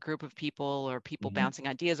always a group of people or people bouncing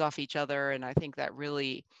ideas off each other. And I think that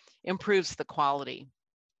really improves the quality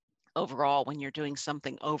overall when you're doing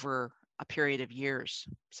something over a period of years.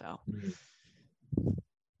 So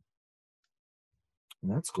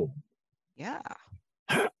That's cool. Yeah.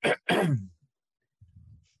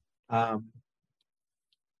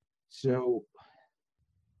 So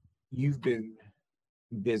you've been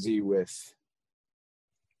busy with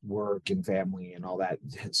work and family and all that.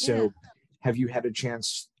 So have you had a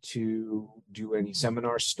chance to do any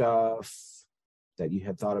seminar stuff that you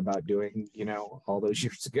had thought about doing, all those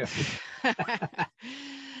years ago?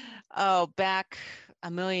 Oh, back a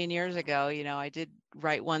million years ago, I did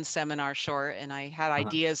write one seminar short, and I had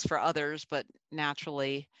ideas for others, but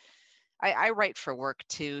naturally I write for work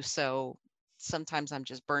too. So sometimes I'm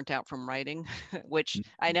just burnt out from writing, which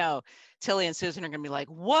I know Tilly and Susan are going to be like,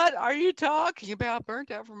 what are you talking about?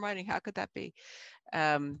 Burnt out from writing? How could that be?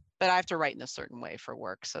 But I have to write in a certain way for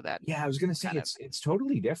work, so that I was going to say it's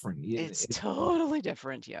tototally different. It's totally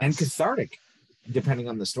different, yes, and cathartic, depending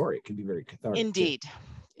on the story. It can be very cathartic.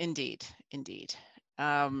 Indeed.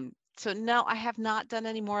 So no, I have not done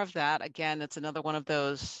any more of that. Again, it's another one of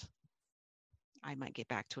those I might get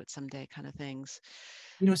back to it someday kind of things.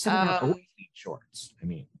 Seminar always need shorts.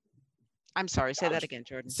 I'm sorry, say that again,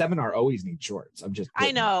 Jordan. Seminar always need shorts.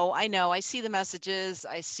 I know. I see the messages.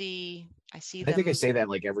 I see them. I think I say that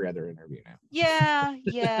like every other interview now. Yeah.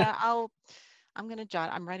 I'm going to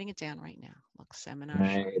jot. I'm writing it down right now. Look, seminar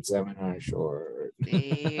short. Seminar short.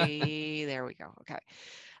 There we go. Okay.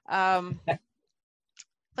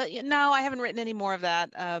 But no, I haven't written any more of that.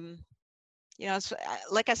 It's,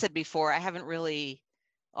 like I said before, I haven't really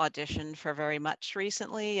auditioned for very much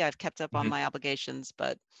recently. I've kept up on my obligations,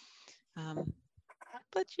 but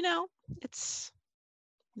it's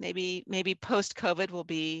maybe post-COVID will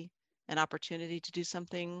be an opportunity to do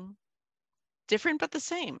something different but the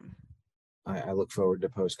same. I look forward to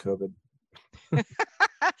post-COVID.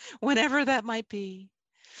 Whenever that might be.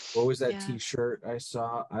 What was that T-shirt I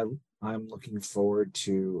saw? I'm looking forward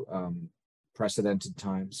to precedented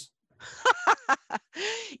times.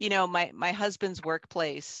 My husband's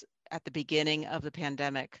workplace at the beginning of the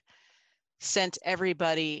pandemic sent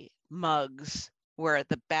everybody mugs where at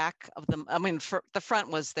the back of them, for the front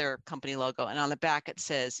was their company logo, and on the back it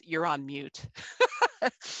says, "You're on mute,"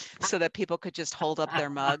 so that people could just hold up their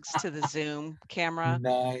mugs to the Zoom camera.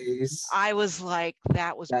 Nice. I was like,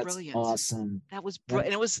 that's brilliant. Awesome. That was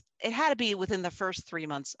brilliant. And it had to be within the first 3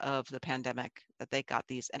 months of the pandemic that they got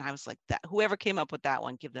these. And I was like, that whoever came up with that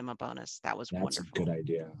one, give them a bonus. That was wonderful. That's a good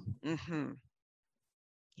idea. Mm-hmm.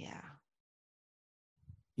 Yeah.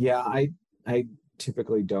 Yeah, I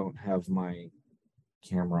typically don't have my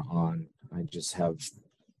camera on. I just have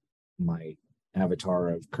my avatar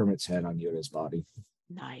of Kermit's head on Yoda's body.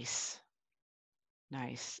 Nice.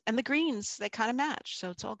 And the greens, they kind of match, so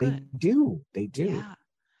it's all good. They do.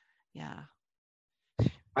 Yeah.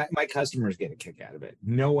 My customers get a kick out of it.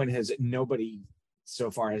 Nobody so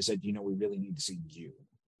far has said, we really need to see you.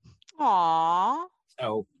 Aww.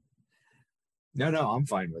 So no, I'm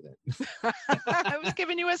fine with it. I was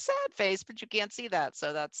giving you a sad face, but you can't see that,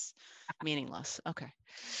 so that's meaningless. Okay.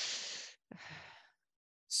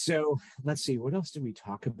 So let's see, what else did we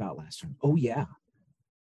talk about last time? Oh yeah,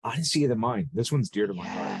 Odyssey of the Mind. This one's dear to my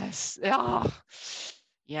heart.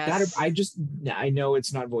 Yes. I know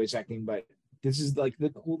it's not voice acting, but this is like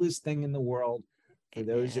the coolest thing in the world. For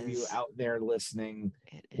those of you out there listening,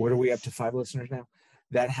 what are we up to? 5 listeners now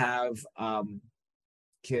that have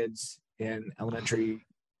kids in elementary,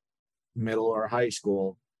 middle, or high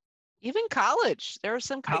school. Even college. There are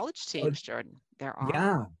some college teams, Jordan. There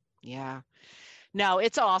are. Yeah. No,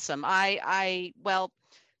 it's awesome.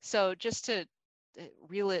 So just to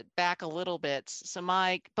reel it back a little bit. So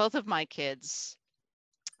both of my kids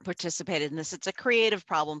participated in this. It's a creative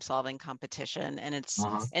problem solving competition, and it's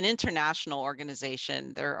an international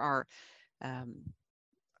organization. There are, I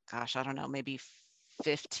don't know, maybe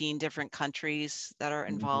 15 different countries that are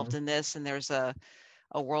involved in this. And there's a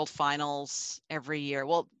world finals every year.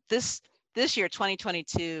 Well, this year,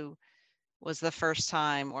 2022 was the first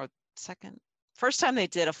time they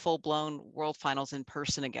did a full-blown world finals in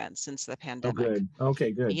person again since the pandemic. Oh, good.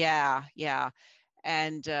 Okay, good. Yeah.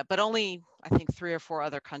 And but only I think 3 or 4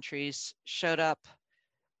 other countries showed up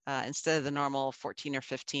instead of the normal 14 or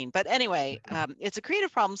 15. But anyway, it's a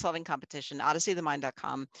creative problem solving competition,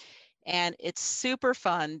 odysseyofthemind.com. And it's super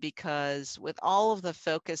fun because with all of the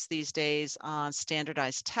focus these days on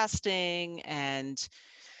standardized testing and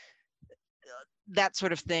that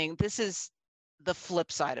sort of thing, this is the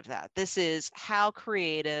flip side of that. This is how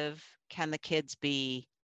creative can the kids be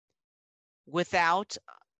without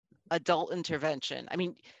adult intervention?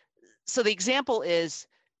 So the example is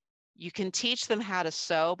you can teach them how to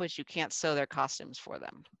sew, but you can't sew their costumes for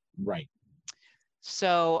them. Right.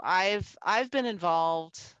 So I've been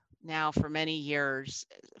involved now for many years,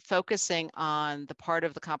 focusing on the part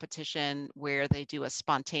of the competition where they do a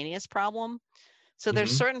spontaneous problem. So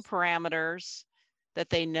there's certain parameters that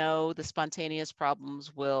they know the spontaneous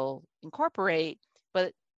problems will incorporate,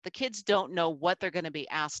 but the kids don't know what they're going to be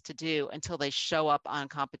asked to do until they show up on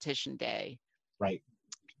competition day. Right.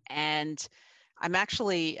 And I'm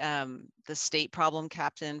actually the state problem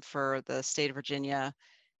captain for the state of Virginia,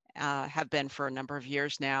 have been for a number of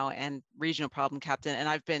years now, and regional problem captain. And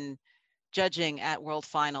I've been judging at World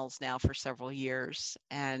Finals now for several years.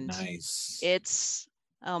 And nice. It's,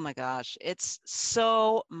 oh my gosh, it's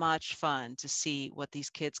so much fun to see what these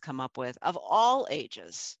kids come up with of all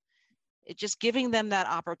ages. It just giving them that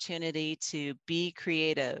opportunity to be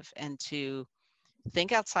creative and to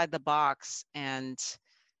think outside the box, and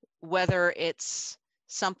whether it's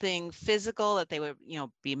something physical that they would,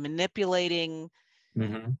 be manipulating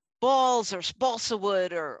balls or balsa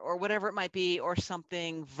wood or whatever it might be, or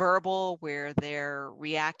something verbal where they're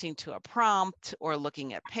reacting to a prompt or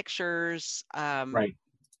looking at pictures. Right.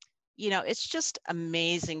 It's just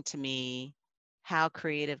amazing to me how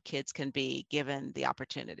creative kids can be given the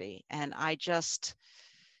opportunity. And I think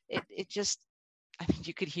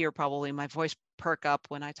you could hear probably my voice perk up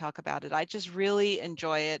when I talk about it. I just really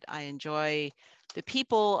enjoy it. I enjoy the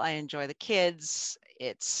people. I enjoy the kids.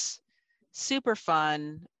 It's super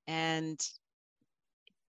fun. And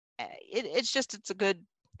it's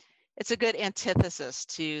a good antithesis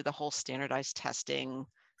to the whole standardized testing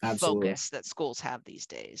focus that schools have these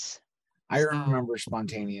days. I remember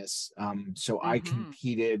spontaneous. So I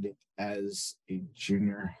competed as a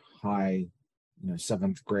junior high,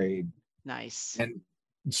 7th grade. Nice. And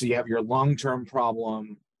so you have your long-term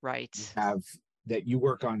problem, right? You have that you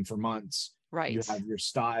work on for months, right? You have your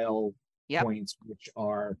style points, which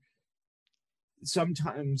are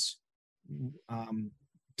sometimes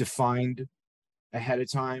defined ahead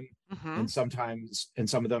of time, and some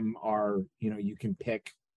of them are, you can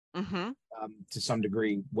pick to some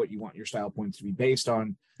degree what you want your style points to be based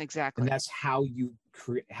on. Exactly. And that's how you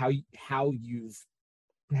create how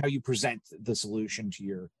you present the solution to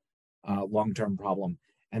your long-term problem.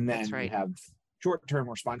 And then you have short-term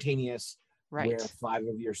or spontaneous, where 5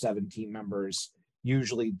 of your 7 team members,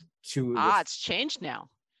 usually 2 it's changed now.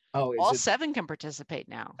 Oh, all 7 can participate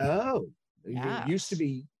now. Oh, yes. It used to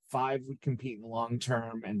be 5 would compete in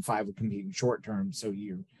long-term and 5 would compete in short-term. So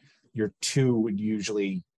your 2 would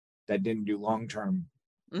usually, that didn't do long-term,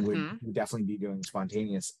 would definitely be doing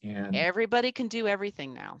spontaneous. And everybody can do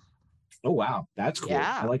everything now. Oh wow, that's cool.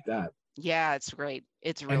 Yeah. I like that. Yeah, it's great.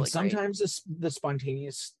 It's really and sometimes great. The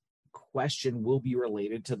spontaneous question will be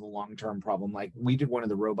related to the long-term problem. Like we did one of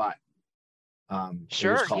the robot.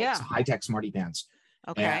 Sure. It was called yeah. High-Tech Smarty Pants.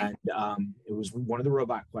 Okay. And it was one of the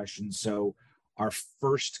robot questions. So our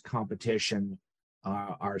first competition,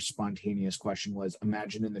 our spontaneous question was: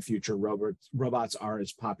 imagine in the future robots are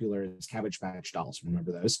as popular as Cabbage Patch dolls.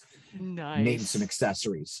 Remember those? Nice. Name some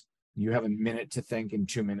accessories. You have a minute to think and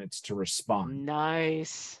 2 minutes to respond.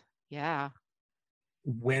 Nice. Yeah.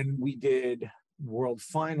 When we did World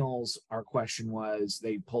Finals, our question was,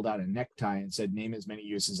 they pulled out a necktie and said, name as many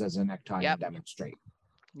uses as a necktie and demonstrate.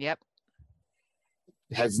 Yep.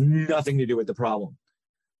 It has nothing to do with the problem.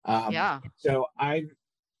 Yeah. So I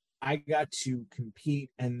got to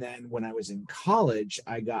compete, and then when I was in college,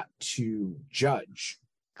 I got to judge.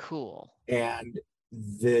 Cool. And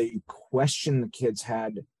the question the kids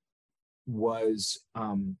had was,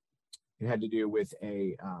 it had to do with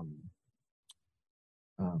a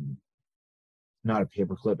not a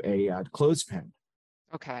paperclip, a clothespin.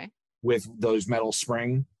 Okay. With those metal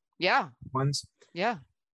spring ones. Yeah.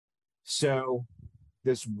 So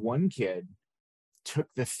this one kid took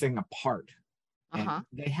the thing apart, and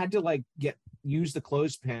they had to use the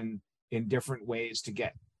clothespin in different ways to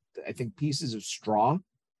get, I think, pieces of straw,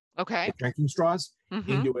 like drinking straws,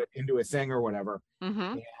 into a thing or whatever.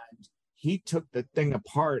 And he took the thing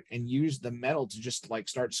apart and used the metal to just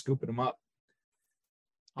start scooping them up.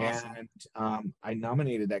 Awesome. And I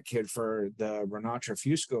nominated that kid for the Renatra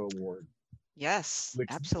Fusco Award. Yes,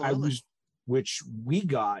 absolutely. Which we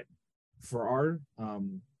got for our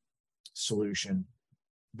solution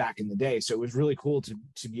back in the day. So it was really cool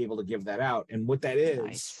to be able to give that out. And what that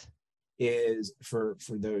is for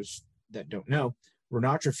those that don't know,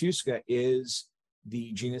 Renatra Fusca is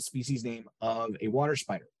the genus species name of a water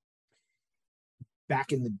spider.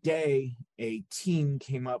 Back in the day, a team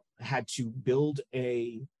had to build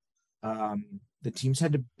the teams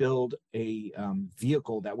had to build a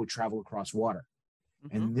vehicle that would travel across water.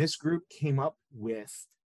 And this group came up with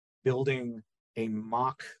building a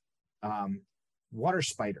mock water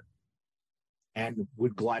spider and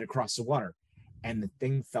would glide across the water. and the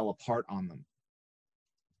thing fell apart on them,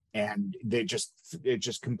 and it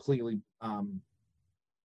just completely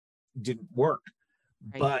didn't work.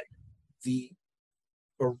 Right. But the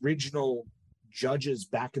original judges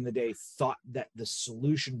back in the day thought that the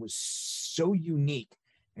solution was so unique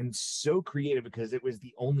and so creative because it was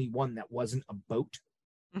the only one that wasn't a boat,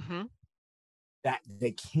 that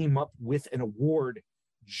they came up with an award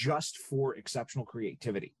just for exceptional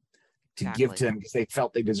creativity to give to them because they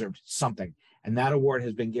felt they deserved something. And that award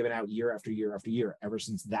has been given out year after year after year ever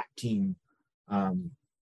since that team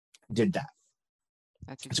did that.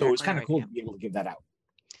 That's exactly so it was kind of right, cool to be able to give that out.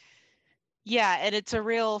 Yeah, and it's a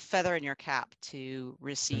real feather in your cap to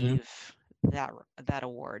receive that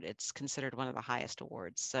award. It's considered one of the highest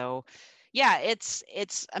awards. So yeah, it's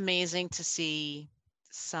amazing to see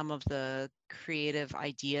some of the creative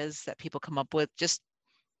ideas that people come up with just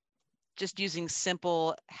using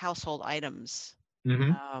simple household items.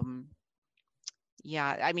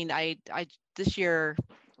 Yeah, I mean, I this year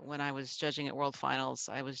when I was judging at World Finals,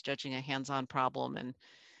 I was judging a hands-on problem, and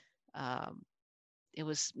it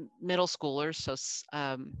was middle schoolers, so 6th,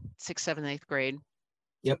 7th, 8th grade.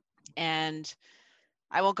 Yep. And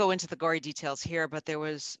I won't go into the gory details here, but there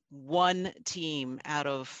was one team out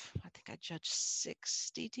of, I think I judged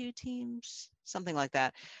 62 teams, something like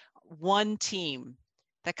that. One team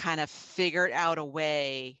that kind of figured out a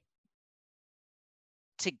way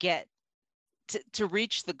to get to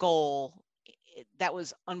reach the goal that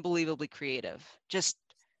was unbelievably creative, just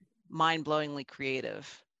mind-blowingly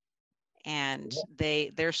creative. And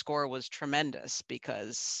their score was tremendous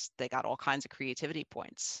because they got all kinds of creativity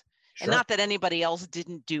points. Sure. And not that anybody else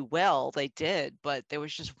didn't do well, they did, but there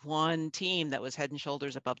was just one team that was head and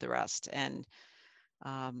shoulders above the rest. And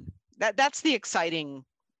that's the exciting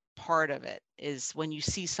part of it, is when you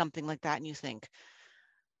see something like that and you think,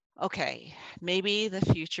 okay, maybe the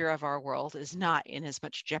future of our world is not in as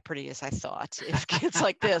much jeopardy as I thought if kids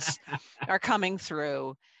like this are coming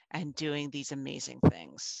through and doing these amazing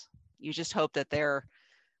things. You just hope that they're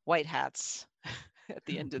white hats at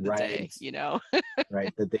the end of the day, you know?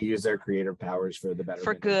 Right, that they use their creative powers for the better.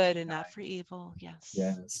 For good and not for evil. Yes.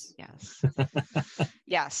 Yes. Yes.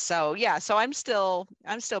 Yes. So yeah, so I'm still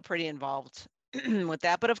pretty involved with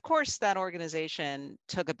that. But of course, that organization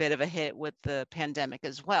took a bit of a hit with the pandemic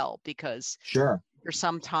as well, because sure, for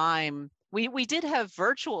some time we did have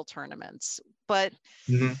virtual tournaments, but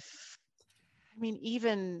I mean,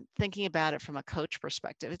 even thinking about it from a coach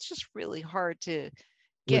perspective, it's just really hard to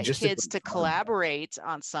get kids to collaborate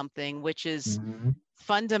on something which is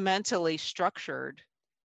fundamentally structured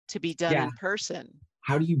to be done in person.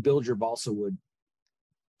 How do you build your balsa wood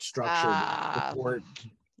structure or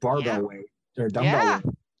barbell weight or dumbbell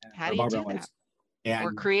weight? How do you do that? And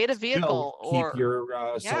or create a vehicle or keep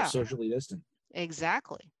your socially distant.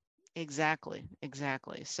 Exactly.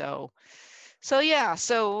 So yeah,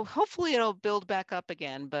 so hopefully it'll build back up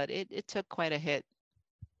again, but it took quite a hit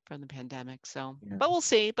from the pandemic. So, but we'll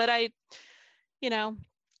see. But it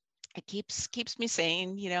keeps me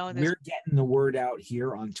sane. We're getting the word out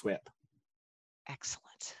here on TWIP.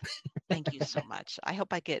 Excellent. Thank you so much. I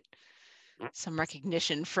hope I get some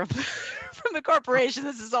recognition from the corporation.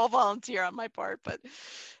 This is all volunteer on my part, but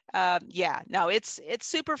it's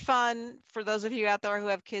super fun for those of you out there who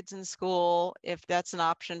have kids in school. If that's an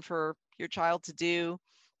option for your child to do,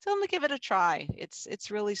 tell them to give it a try.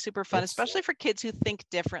 It's really super fun, especially for kids who think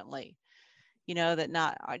differently,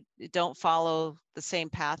 that don't follow the same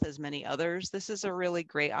path as many others. This is a really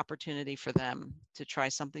great opportunity for them to try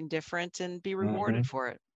something different and be rewarded for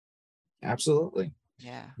it. Absolutely.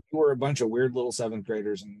 Yeah. We were a bunch of weird little 7th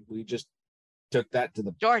graders, and we just took that to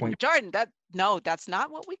the Jordan, that's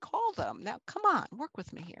not what we call them. Now, come on, work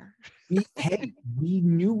with me here. We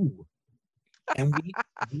knew, and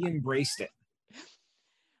we embraced it.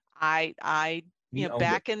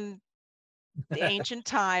 Back in the ancient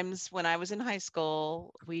times when I was in high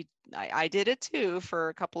school, I did it too for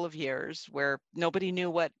a couple of years where nobody knew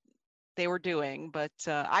what they were doing. But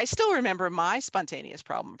I still remember my spontaneous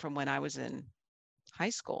problem from when I was in high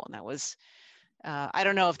school, and that was I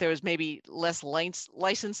don't know if there was maybe less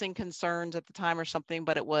licensing concerns at the time or something,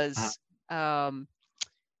 but it was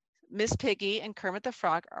Miss Piggy and Kermit the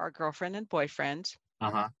Frog, our girlfriend and boyfriend.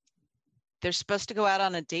 They're supposed to go out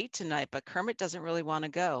on a date tonight, but Kermit doesn't really want to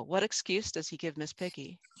go. What excuse does he give Miss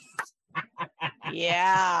Piggy?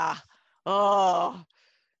 Yeah. Oh,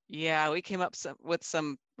 yeah. We came up with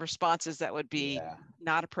some responses that would be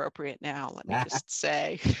not appropriate now, let me just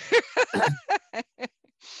say.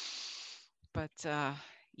 But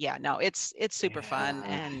it's super fun.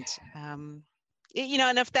 And, and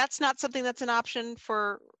if that's not something that's an option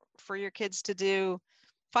for your kids to do,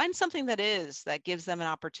 find something that gives them an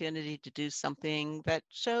opportunity to do something that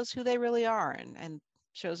shows who they really are and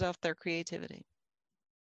shows off their creativity.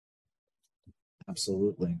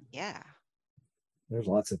 Absolutely. Yeah. There's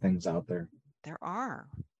lots of things out there. There are.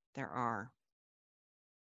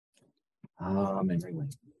 Anyway.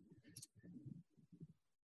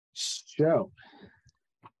 So,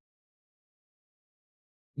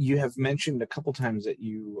 you have mentioned a couple times that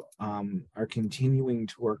you are continuing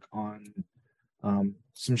to work on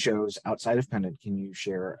some shows outside of Pendant. Can you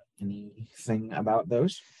share anything about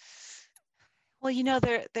those? Well,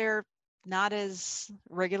 they're not as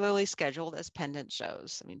regularly scheduled as Pendant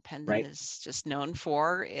shows. I mean, Pendant is just known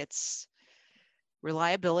for its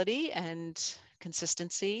reliability and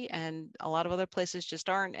consistency, and a lot of other places just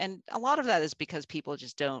aren't. And a lot of that is because people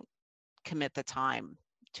just don't commit the time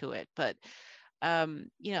to it. But I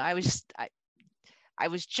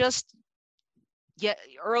was just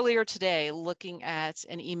earlier today looking at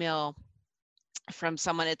an email from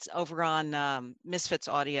someone. It's over on Misfits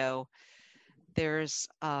Audio. There's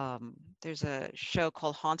a show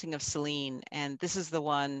called Haunting of Celine, and this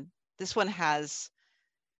one has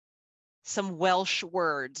some Welsh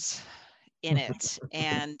words in it.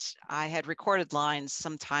 And I had recorded lines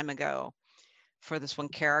some time ago for this one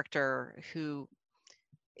character who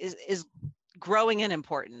is growing in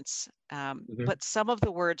importance. But some of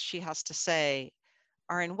the words she has to say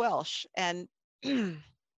are in Welsh, and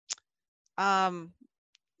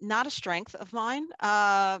not a strength of mine.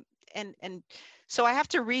 And so I have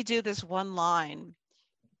to redo this one line,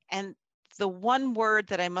 and the one word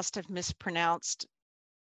that I must have mispronounced,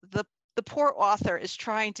 the poor author is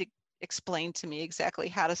trying to explain to me exactly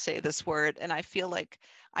how to say this word, and I feel like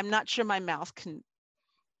I'm not sure my mouth can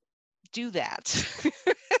do that.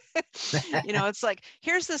 It's like,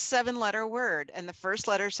 here's the 7-letter word, and the first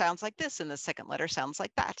letter sounds like this, and the second letter sounds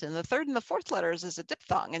like that, and the third and the fourth letters is a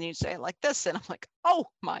diphthong, and you say it like this, and I'm like, oh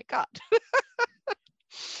my God.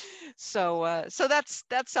 So that's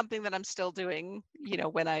something that I'm still doing,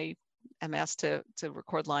 when I am asked to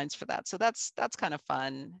record lines for that. So that's kind of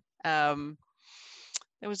fun.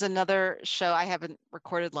 There was another show I haven't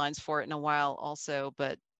recorded lines for it in a while also,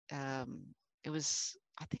 but it was,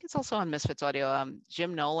 I think it's also on Misfits Audio,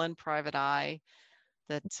 Jim Nolan, Private Eye,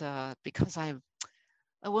 that because I'm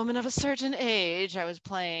a woman of a certain age, I was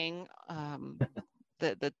playing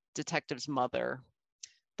the detective's mother,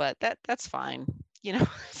 but that's fine.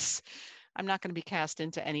 I'm not going to be cast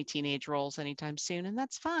into any teenage roles anytime soon, and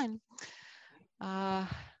that's fine.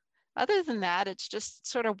 Other than that, it's just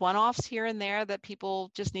sort of one-offs here and there that people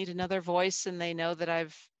just need another voice, and they know that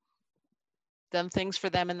I've done things for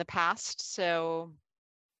them in the past. So,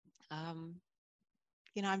 I'm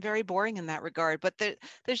very boring in that regard, but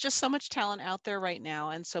there's just so much talent out there right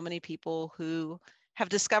now, and so many people who have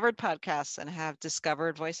discovered podcasts and have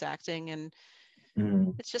discovered voice acting, and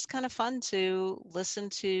it's just kind of fun to listen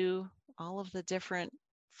to all of the different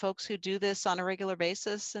folks who do this on a regular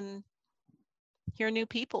basis and hear new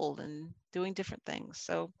people and doing different things.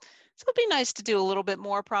 So it'll be nice to do a little bit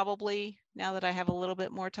more probably now that I have a little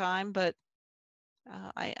bit more time, but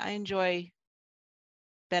I enjoy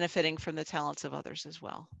benefiting from the talents of others as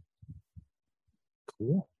well.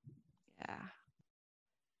 Cool. Yeah.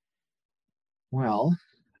 Well,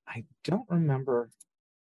 I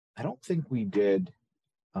don't think we did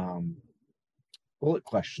bullet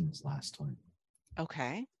questions last time.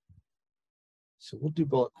 Okay. So we'll do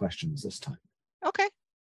bullet questions this time. Okay.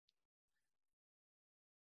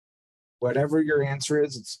 Whatever your answer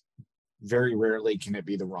is, it's very rarely can it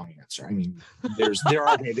be the wrong answer. I mean, there's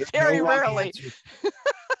very no rarely.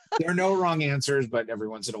 There are no wrong answers, but every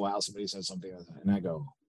once in a while somebody says something like that, and I go,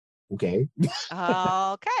 okay.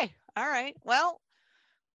 Okay. All right. Well,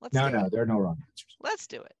 there are no wrong answers. Let's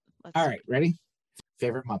do it. All right, ready?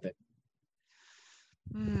 Favorite Muppet?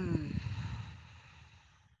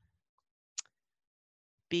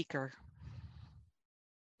 Beaker.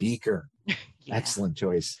 Beaker. Yeah. Excellent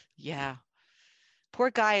choice. Yeah.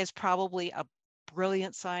 Poor guy is probably a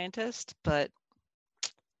brilliant scientist, but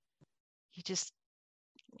he just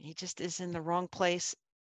is in the wrong place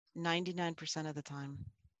 99% of the time.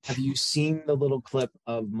 Have you seen the little clip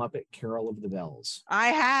of Muppet Carol of the Bells? I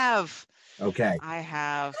have. Okay. I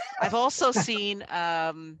have. I've also seen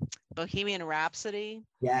Bohemian Rhapsody.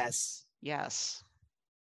 Yes.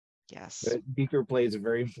 But Beaker plays a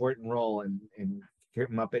very important role in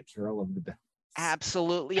Muppet Carol of the Bells.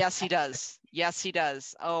 Absolutely. Yes, he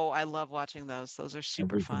does. Oh, I love watching those. Those are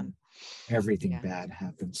super fun. Everything bad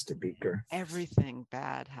happens to Beaker. Everything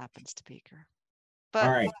bad happens to Beaker. But,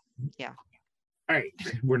 all right. Yeah. All right,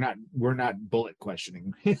 we're not bullet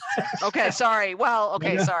questioning. Okay, sorry. Well,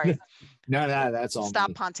 okay, sorry. No, that's all. Stop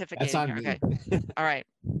me. pontificating That's on here. me. Okay. All right.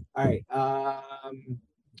 All right.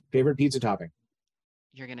 Favorite pizza topping?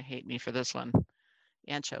 You're gonna hate me for this one.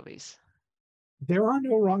 Anchovies. There are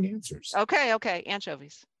no wrong answers. Okay,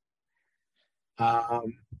 anchovies.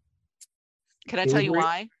 Um, Can I tell you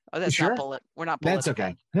why? Oh, that's sure. not bullet. We're not bullet. That's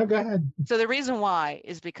okay. No, go ahead. So the reason why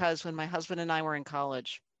is because when my husband and I were in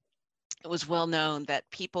college, it was well known that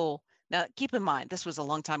people, now keep in mind, this was a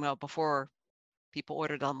long time ago before people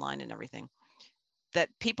ordered online and everything, that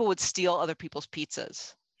people would steal other people's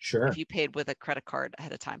pizzas. Sure. If you paid with a credit card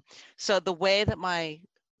ahead of time. So the way that my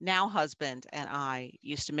now husband and I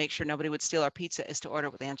used to make sure nobody would steal our pizza is to order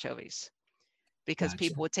with anchovies, because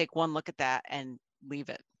people would take one look at that and leave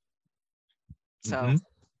it. So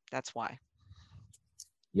that's why.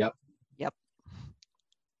 Yep. Yep.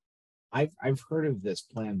 I've heard of this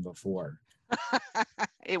plan before.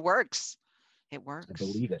 It works. It works. I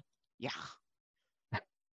believe it. Yeah.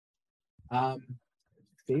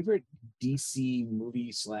 Favorite DC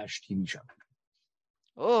movie / TV show?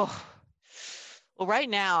 Oh, well, right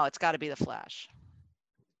now it's got to be The Flash.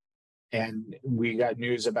 And we got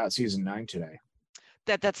news about season 9 today.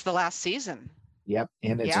 That's the last season. Yep,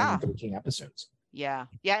 and it's only 13 episodes. Yeah.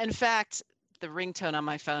 In fact, the ringtone on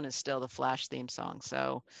my phone is still the Flash theme song.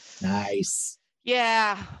 So nice.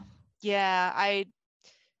 Yeah.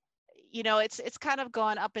 It's kind of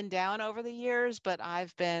gone up and down over the years, but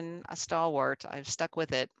I've been a stalwart. I've stuck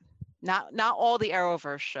with it. Not all the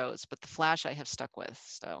Arrowverse shows, but the Flash I have stuck with.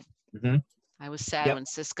 So I was sad when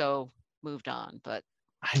Cisco moved on, but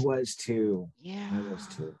I was too. Yeah. I was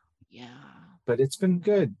too. Yeah. But it's been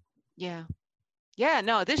good. Yeah. Yeah.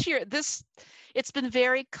 No, this year, it's been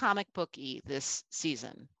very comic book-y this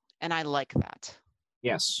season, and I like that.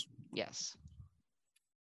 Yes. Yes.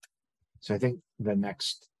 So I think the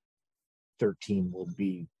next 13 will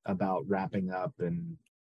be about wrapping up, and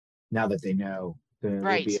now that they know,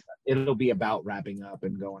 it'll be about wrapping up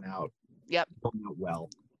and going out. Yep. Going out well.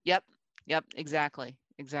 Yep. Exactly.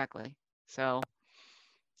 So,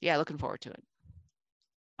 yeah, looking forward to it.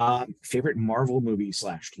 Favorite Marvel movie /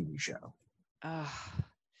 TV show?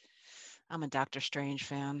 I'm a Doctor Strange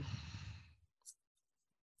fan.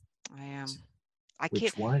 I am.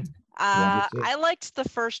 Which one? I liked the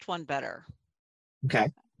first one better.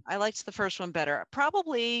 Okay. I liked the first one better.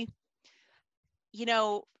 Probably,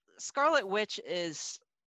 Scarlet Witch is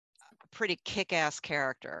a pretty kick-ass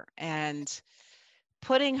character, and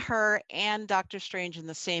putting her and Doctor Strange in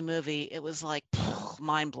the same movie, it was like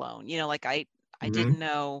mind blown. I didn't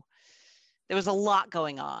know there was a lot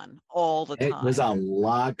going on all the time. It was a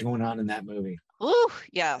lot going on in that movie. Ooh,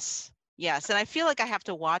 yes. And I feel like I have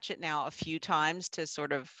to watch it now a few times to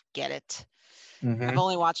sort of get it. I've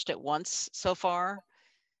only watched it once so far,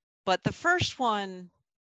 but the first one,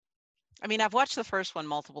 I've watched the first one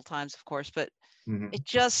multiple times, of course, but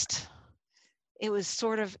it was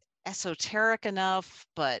sort of esoteric enough,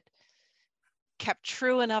 but kept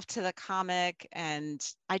true enough to the comic, and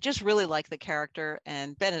I just really like the character,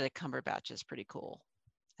 and Benedict Cumberbatch is pretty cool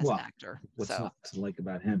as an actor. What's not to like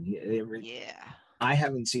about him? I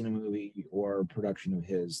haven't seen a movie or production of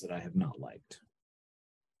his that I have not liked.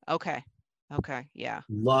 Okay, yeah.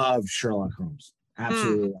 Love Sherlock Holmes.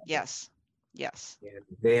 Absolutely. Yes. And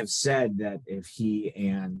they have said that if he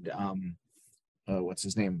and what's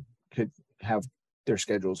his name could have their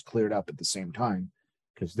schedules cleared up at the same time,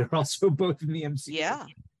 because they're also both in the MCU.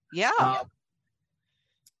 Yeah.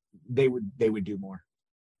 They would do more.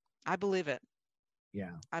 I believe it.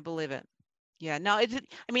 Yeah. I believe it. Yeah. No,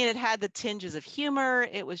 it had the tinges of humor.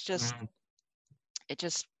 It was just, it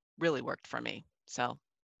just really worked for me. So.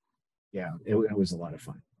 Yeah, it was a lot of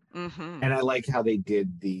fun. And I like how they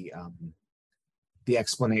did the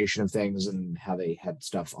explanation of things, and how they had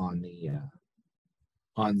stuff on the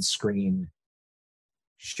on screen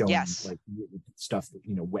showing like stuff that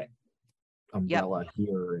wet umbrella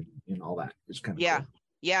here and all that. It was kind of cool.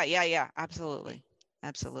 Yeah. Absolutely.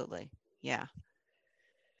 Yeah.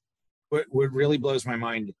 What really blows my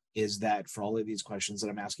mind is that for all of these questions that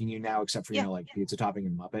I'm asking you now, except for like pizza topping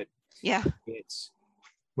and Muppet, it's,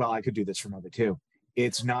 well, I could do this for Muppet too.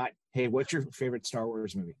 It's not, hey, what's your favorite Star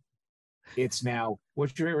Wars movie? It's now,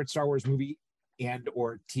 what's your favorite Star Wars movie and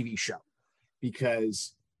or TV show?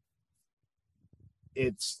 Because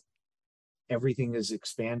everything is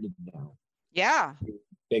expanded now. Yeah.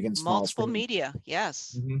 Big and small. Multiple media.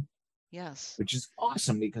 Yes. Yes. Which is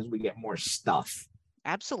awesome because we get more stuff.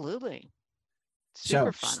 Absolutely.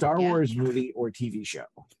 Super fun. Star Wars movie or TV show?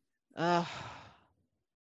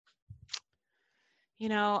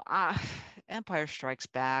 Empire Strikes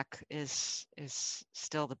Back is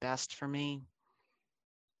still the best for me.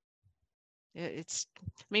 It's,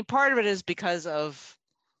 I mean, part of it is because of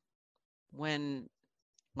when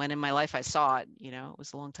in my life I saw it, you know, it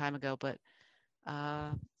was a long time ago, but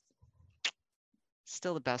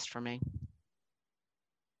still the best for me.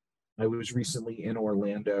 I was recently in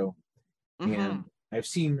Orlando, and I've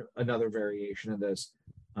seen another variation of this,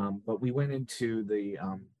 but we went into the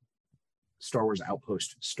Star Wars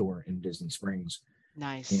Outpost store in Disney Springs.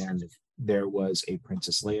 Nice. And there was a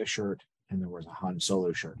Princess Leia shirt and there was a Han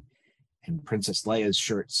Solo shirt. And Princess Leia's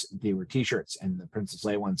shirts, they were t-shirts, and the Princess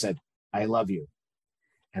Leia one said, "I love you."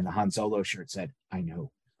 And the Han Solo shirt said, "I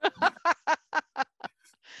know." Of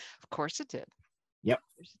course it did. Yep. Of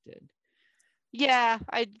course it did. Yeah,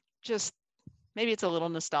 I just, maybe it's a little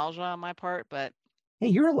nostalgia on my part, but hey,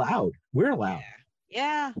 you're allowed. We're allowed.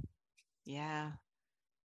 Yeah. Yeah.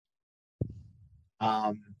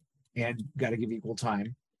 And got to give equal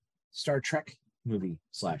time. Star Trek movie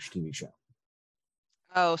 / TV show.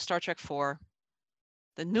 Oh, Star Trek 4.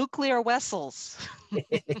 The nuclear vessels.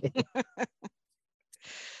 Okay,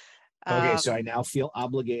 so I now feel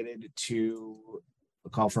obligated to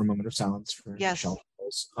call for a moment of silence for Michelle.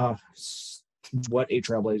 What a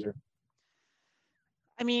trailblazer.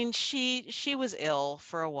 I mean, she was ill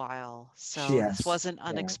for a while, so this wasn't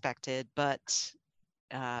unexpected, but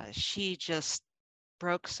she just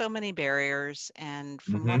broke so many barriers, and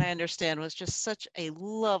from what I understand, was just such a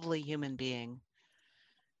lovely human being.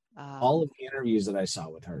 All of the interviews that I saw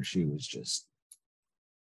with her, she was just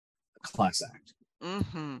a class act.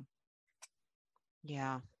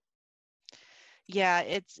 Yeah.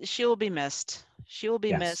 She will be missed. She will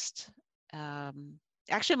be missed.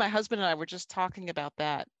 Actually, my husband and I were just talking about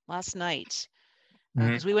that last night,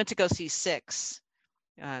 because we went to go see Six,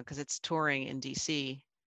 because it's touring in DC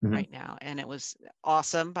right now, and it was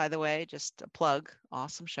awesome, by the way, just a plug,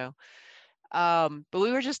 awesome show. But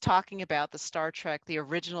we were just talking about the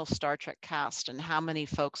original Star Trek cast, and how many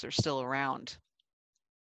folks are still around.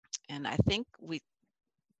 And I think we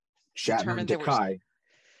Shatner, Takei.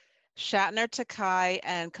 Shatner, Takei,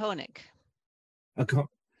 and Koenig.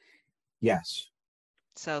 Yes.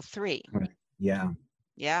 So 3. Yeah.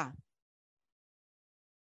 Yeah.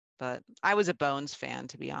 But I was a Bones fan,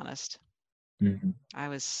 to be honest. I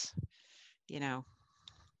was,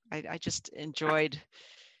 I just enjoyed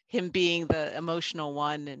him being the emotional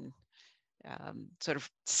one and sort of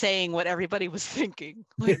saying what everybody was thinking.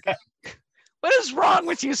 Like, what is wrong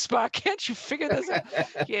with you, Spock? Can't you figure this out?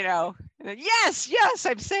 And then, yes,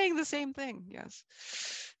 I'm saying the same thing. Yes.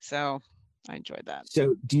 So I enjoyed that.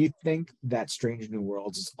 So do you think that Strange New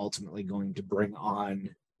Worlds is ultimately going to bring on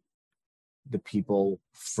the people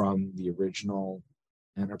from the original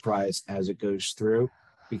Enterprise as it goes through?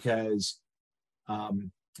 Because I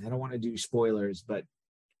don't want to do spoilers, but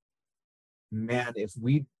man, if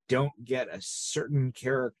we don't get a certain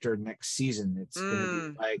character next season, it's going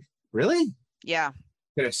to be like, really? Yeah.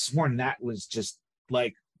 Could have sworn that was just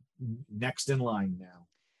like next in line now.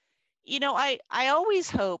 I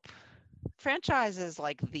always hope franchises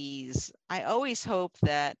like these, I always hope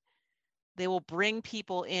that they will bring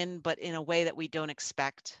people in, but in a way that we don't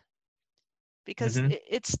expect. Because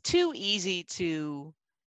it's too easy to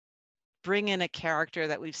bring in a character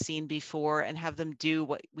that we've seen before and have them do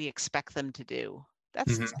what we expect them to do.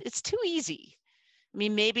 It's too easy. I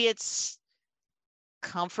mean, maybe it's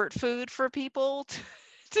comfort food for people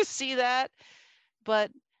to see that,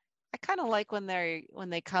 but I kind of like when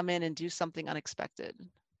they come in and do something unexpected,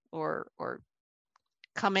 or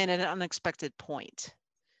come in at an unexpected point,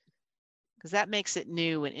 because that makes it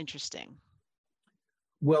new and interesting.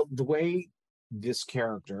 Well, the way this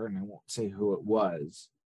character, and I won't say who it was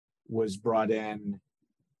brought in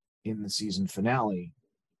the season finale,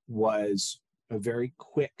 was a very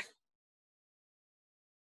quick,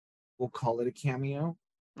 we'll call it a cameo.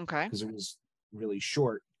 Okay. Because it was really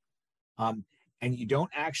short. And you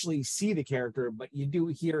don't actually see the character, but you do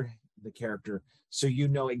hear the character, so you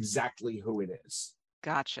know exactly who it is.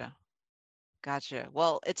 Gotcha.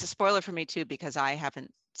 Well, it's a spoiler for me too, because I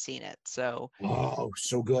haven't seen it. So. Oh,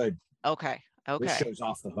 so good. Okay. This show's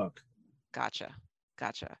off the hook. Gotcha.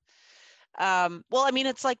 Well, I mean,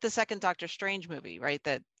 it's like the second Doctor Strange movie, right?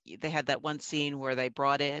 That they had that one scene where they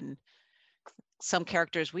brought in some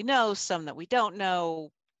characters we know, some that we don't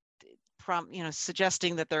know,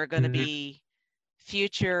 suggesting that there are going to be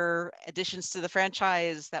future additions to the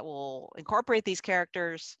franchise that will incorporate these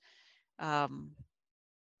characters.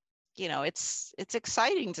 It's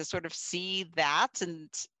exciting to sort of see that and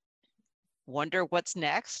wonder what's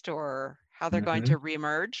next or how they're going to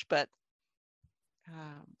reemerge. But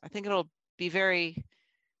I think it'll be very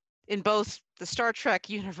in both the Star Trek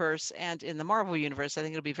universe and in the Marvel universe, I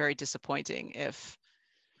think it'll be very disappointing if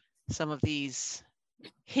some of these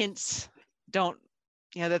hints don't,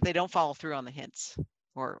 that they don't follow through on the hints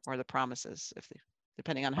or the promises,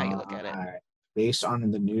 depending on how you look at it. Based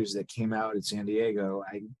on the news that came out at San Diego,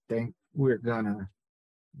 I think we're gonna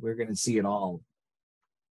see it all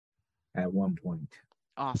at one point.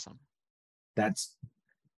 Awesome. That's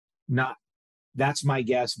my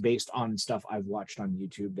guess based on stuff I've watched on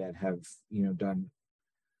YouTube that have done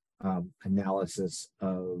analysis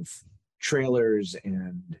of trailers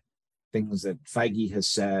and things that Feige has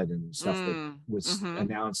said and stuff that was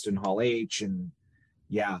announced in Hall H, and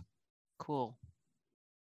cool,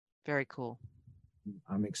 very cool.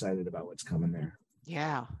 I'm excited about what's coming there.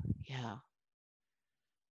 Yeah.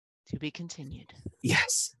 To be continued.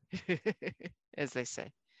 Yes. As they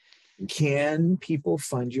say. Can people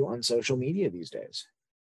find you on social media these days?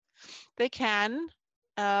 They can.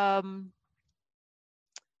 Let's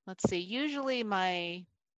see. Usually I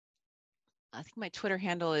think my Twitter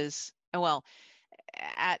handle is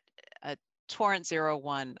at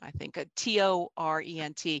Torrent01, I think, a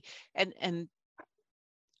TORENT. And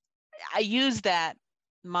I use that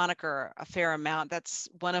moniker a fair amount. That's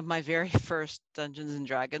one of my very first Dungeons and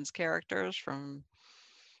Dragons characters from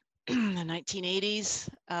the 1980s.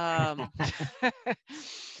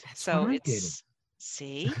 So it's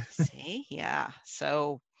yeah.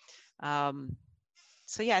 So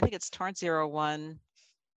yeah, I think it's Torrent01,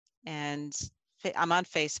 and I'm on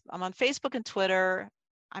Facebook and Twitter.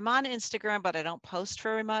 I'm on Instagram, but I don't post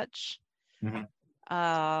very much.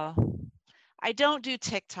 I don't do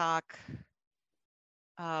TikTok,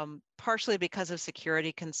 partially because of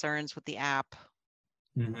security concerns with the app.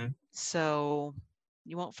 So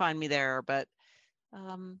you won't find me there, but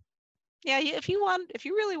if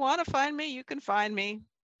you really want to find me, you can find me.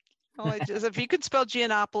 If you can spell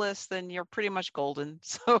Giannopoulos, then you're pretty much golden.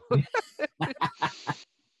 So,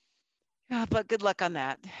 but good luck on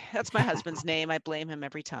that. That's my husband's name. I blame him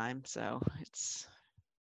every time. So it's.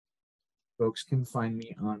 Folks can find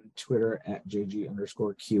me on Twitter at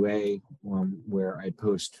JG_QA, where I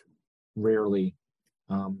post rarely,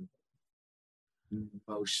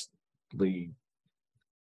 mostly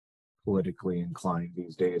politically inclined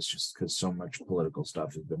these days, just because so much political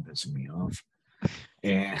stuff has been pissing me off.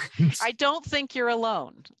 And I don't think you're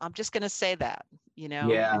alone. I'm just going to say that,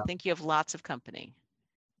 I think you have lots of company.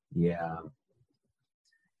 Yeah.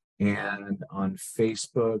 And on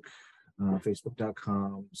Facebook,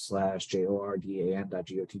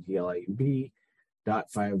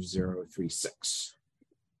 facebook.com/jordan.gottlib.5036,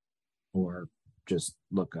 or just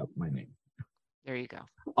look up my name. There you go.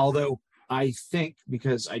 Although I think,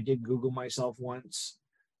 because I did Google myself once,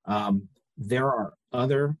 there are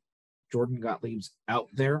other Jordan Gottliebs out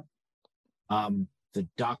there. The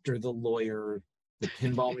doctor, the lawyer, the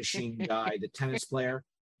pinball machine guy, the tennis player,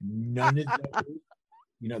 none of those,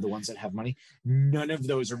 the ones that have money, none of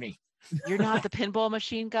those are me. You're not the pinball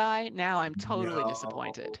machine guy? Now I'm totally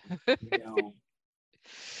disappointed. No.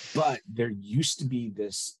 But there used to be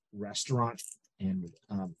this restaurant and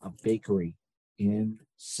a bakery in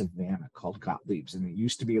Savannah called Gottlieb's, and it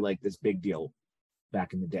used to be like this big deal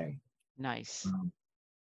back in the day. Nice.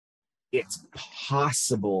 It's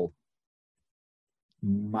possible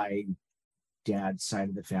my dad's side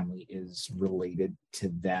of the family is related to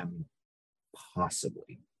them,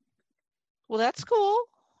 possibly. Well, that's cool.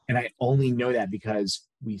 And I only know that because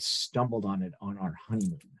we stumbled on it on our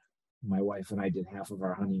honeymoon. My wife and I did half of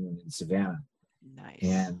our honeymoon in Savannah. Nice.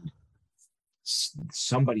 And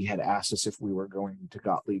somebody had asked us if we were going to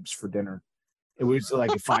Gottlieb's for dinner. It was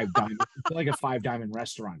like a five-diamond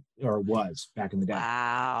restaurant, or it was back in the day.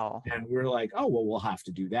 Wow. And we were like, oh, well, we'll have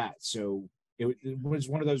to do that. So it was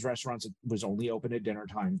one of those restaurants that was only open at dinner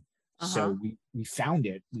time. So we found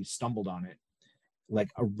it. We stumbled on it like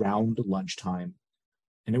around lunchtime,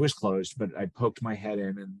 and it was closed. But I poked my head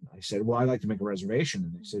in and I said, well, I'd like to make a reservation.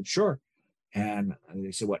 And they said, sure. And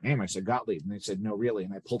they said, what name? I said, Gottlieb. And they said, no, really.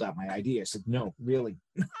 And I pulled out my ID. I said, no, really.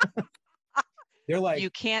 They're like, you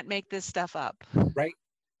can't make this stuff up. Right.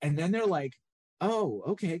 And then they're like, oh,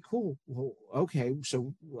 okay, cool. Well, okay.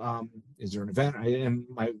 So is there an event? And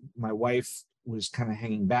my wife was kind of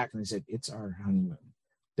hanging back, and they said, it's our honeymoon.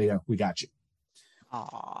 They go, we got you.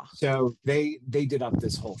 Aww. So they did up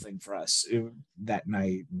this whole thing for us that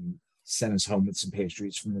night and sent us home with some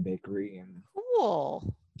pastries from the bakery. And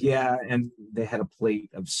cool. Yeah. And they had a plate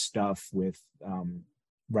of stuff with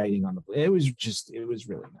writing on the plate. It was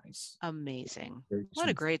really nice. Amazing. What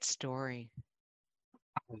a great story.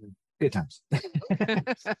 Good times.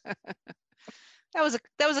 That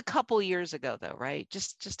was a couple years ago though, right?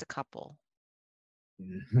 Just a couple.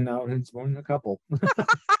 No, it's more than a couple.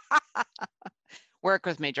 Work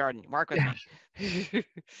with me, Jordan. Work with me.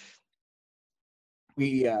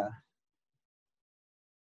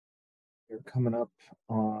 We're coming up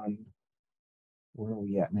on, where are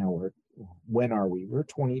we at now? When are we? We're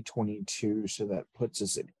 2022, so that puts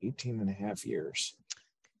us at 18 and a half years.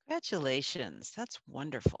 Congratulations. That's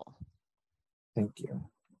wonderful. Thank you.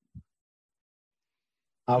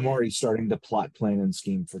 I'm already starting to plot, plan, and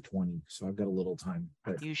scheme for 20, so I've got a little time.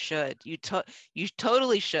 But you should. You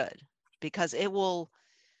totally should, because it will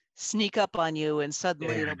sneak up on you, and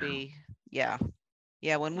suddenly it'll be, yeah.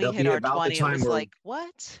 When we hit our 20, it was like,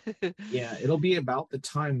 what? Yeah, it'll be about the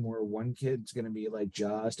time where one kid's going to be like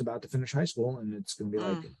just about to finish high school, and it's going to be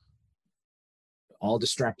like all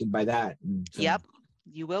distracted by that. And so yep,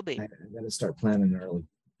 you will be. I got to start planning early.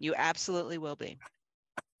 You absolutely will be.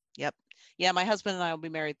 Yep. Yeah, my husband and I will be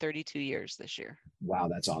married 32 years this year. Wow,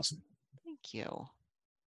 that's awesome. Thank you.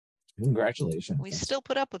 Congratulations. We still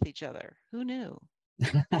put up with each other. Who knew?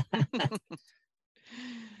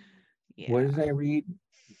 Yeah. What did I read?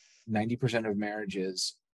 90% of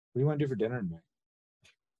marriages. What do you want to do for dinner tonight?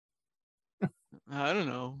 I don't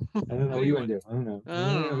know. I don't know what you want to do. I don't know.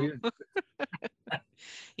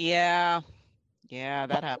 Yeah,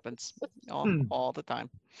 that happens all the time.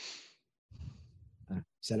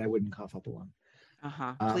 Said I wouldn't cough up a lung.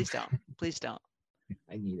 Please don't.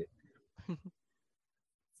 I need it.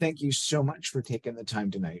 Thank you so much for taking the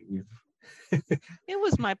time tonight. It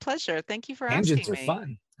was my pleasure. Thank you for asking me. Tangents are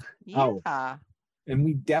fun. Yeah. Oh, and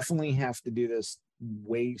we definitely have to do this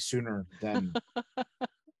way sooner than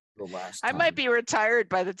the last time. I might be retired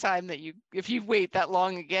by the time that if you wait that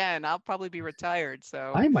long again, I'll probably be retired.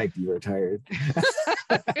 So I might be retired.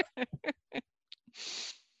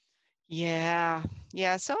 Yeah.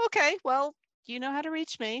 So, okay. Well, you know how to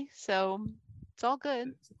reach me. So it's all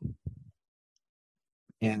good.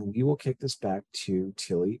 And we will kick this back to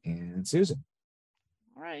Tilly and Susan.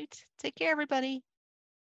 All right. Take care, everybody.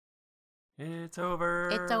 It's over.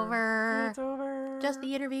 It's over. It's over. Just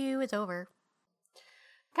the interview is over.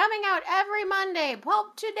 Coming out every Monday,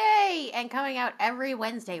 Pulp Today, and coming out every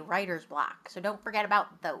Wednesday, Writer's Block. So don't forget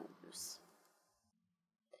about those.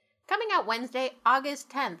 Coming out Wednesday, August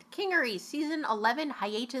 10th, Kingery Season 11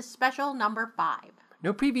 Hiatus Special number 5.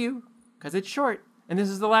 No preview, because it's short. And this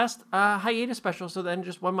is the last hiatus special, so then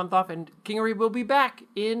just 1 month off, and Kingery will be back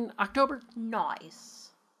in October.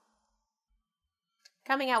 Nice.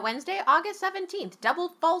 Coming out Wednesday, August 17th, Double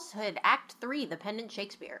Falsehood, Act 3, The Pendant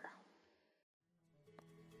Shakespeare.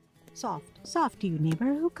 Soft you, neighbor,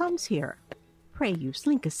 who comes here? Pray you,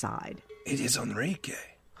 slink aside. It is Enrique.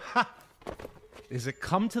 Ha! Is it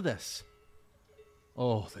come to this?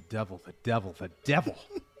 Oh, the devil.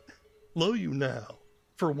 Lo you now,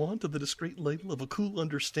 for want of the discreet label of a cool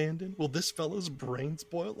understanding, will this fellow's brains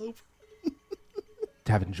boil over?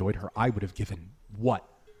 To have enjoyed her, I would have given what?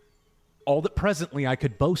 All that presently I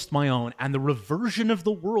could boast my own, and the reversion of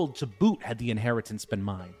the world to boot had the inheritance been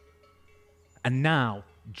mine. And now,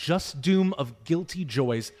 just doom of guilty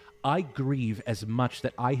joys, I grieve as much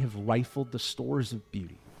that I have rifled the stores of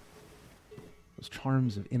beauty, those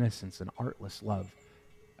charms of innocence and artless love,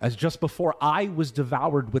 as just before I was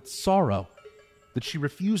devoured with sorrow, that she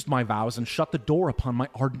refused my vows and shut the door upon my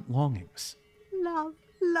ardent longings.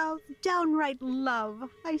 Love, downright love,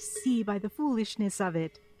 I see by the foolishness of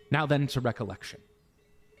it. Now then to recollection.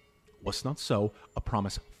 Was not so a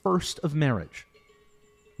promise first of marriage?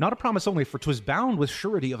 Not a promise only, for 'twas bound with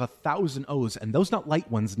surety of 1,000 oaths, and those not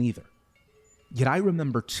light ones neither. Yet I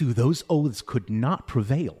remember, too, those oaths could not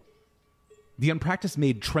prevail. The unpracticed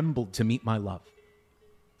maid trembled to meet my love.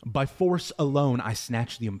 By force alone I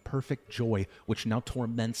snatched the imperfect joy which now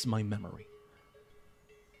torments my memory.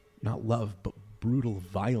 Not love, but brutal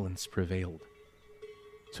violence prevailed,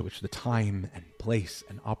 to which the time and place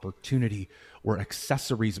and opportunity were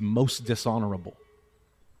accessories most dishonorable.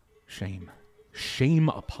 Shame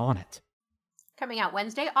upon it. Coming out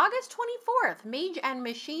Wednesday, August 24th, Mage and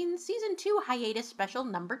Machine Season 2 Hiatus Special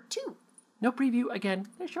number 2. No preview again.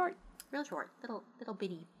 They're short. Real short. Little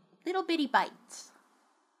bitty bites.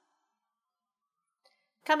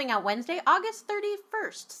 Coming out Wednesday, August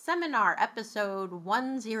 31st, Seminar Episode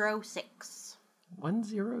 106.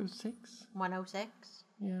 106? 106?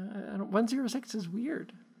 Yeah, I don't. 106 is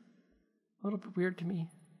weird. A little bit weird to me.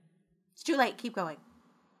 It's too late. Keep going.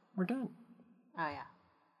 We're done. Oh, yeah.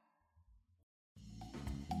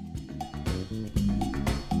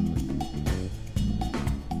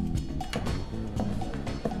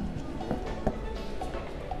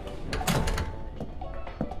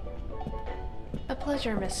 A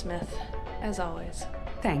pleasure, Miss Smith, as always.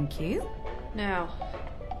 Thank you. Now,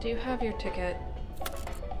 do you have your ticket?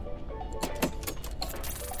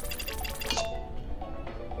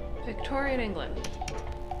 Victorian England.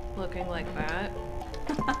 Looking like that.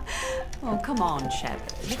 Oh, come on,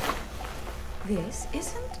 Shepard. This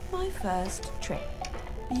isn't my first trip.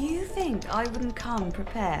 You think I wouldn't come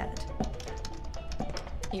prepared?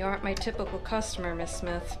 You aren't my typical customer, Miss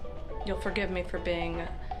Smith. You'll forgive me for being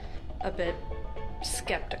a bit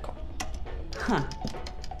skeptical. Huh.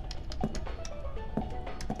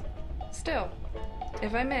 Still,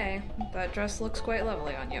 if I may, that dress looks quite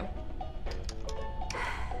lovely on you.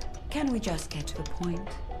 Can we just get to the point?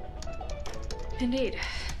 Indeed.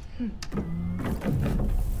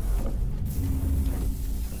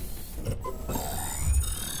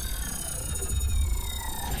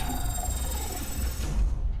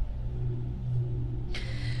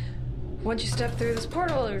 Once you step through this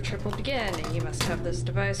portal, your trip will begin. You must have this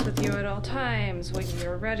device with you at all times. When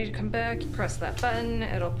you're ready to come back, you press that button.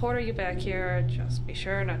 It'll portal you back here. Just be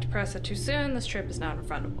sure not to press it too soon. This trip is not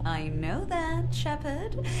refundable. I know that,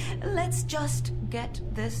 Shepard. Let's just get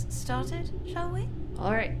this started, shall we?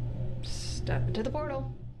 All right. Step into the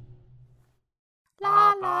portal.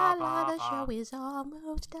 La la la, the show is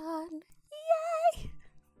almost done. Yay!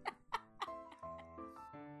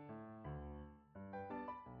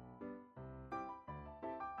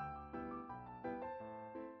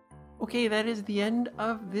 Okay, that is the end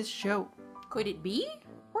of this show. Could it be?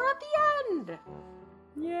 We're at the end.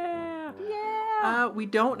 Yeah. Yeah. We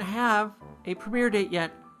don't have a premiere date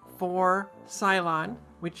yet for Cylon,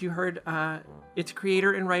 which you heard its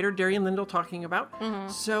creator and writer Darian Lindell talking about. Mm-hmm.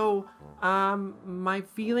 So my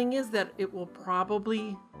feeling is that it will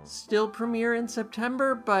probably still premiere in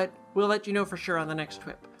September, but we'll let you know for sure on the next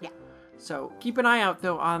TWIP. Yeah. So keep an eye out,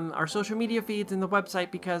 though, on our social media feeds and the website,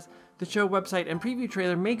 because the show website and preview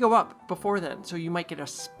trailer may go up before then. So you might get a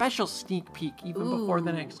special sneak peek even before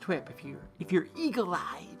the next TWIP if you're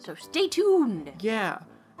eagle-eyed. So stay tuned. Yeah.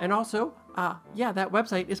 And also, that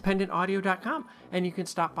website is pendantaudio.com. And you can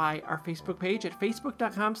stop by our Facebook page at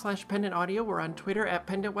facebook.com/pendantaudio. We're on Twitter at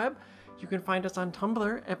pendantweb. You can find us on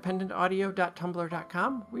Tumblr at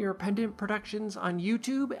pendantaudio.tumblr.com. We are Pendant Productions on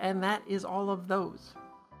YouTube, and that is all of those.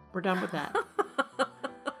 We're done with that.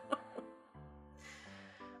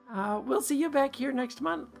 We'll see you back here next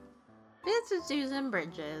month. This is Susan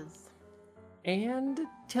Bridges. And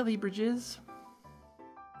Tilly Bridges.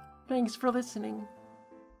 Thanks for listening.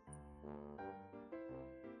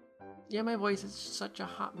 Yeah, my voice is such a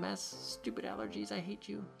hot mess. Stupid allergies. I hate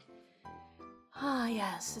you. Ah,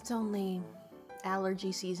 yes. It's only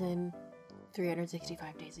allergy season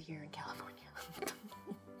 365 days a year in California.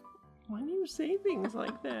 Why do you say things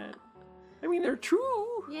like that? I mean, they're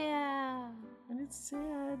true. Yeah. And it's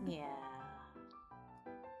sad. Yeah.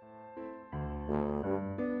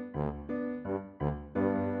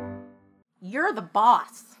 You're the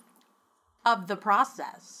boss of the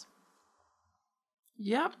process.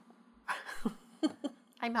 Yep.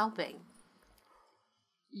 I'm helping.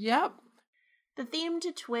 Yep. The theme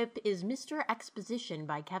to TWIP is Mr. Exposition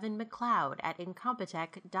by Kevin MacLeod at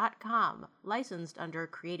Incompetech.com, licensed under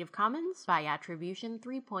Creative Commons by Attribution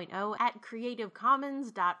 3.0 at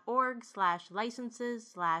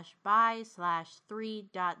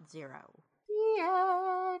creativecommons.org/licenses/by/3.0. The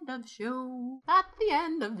end of the show. That's the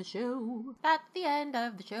end of the show. That's the end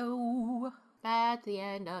of the show. That's the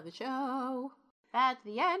end of the show. That's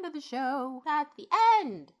the end of the show. That's the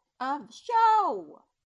end of the show.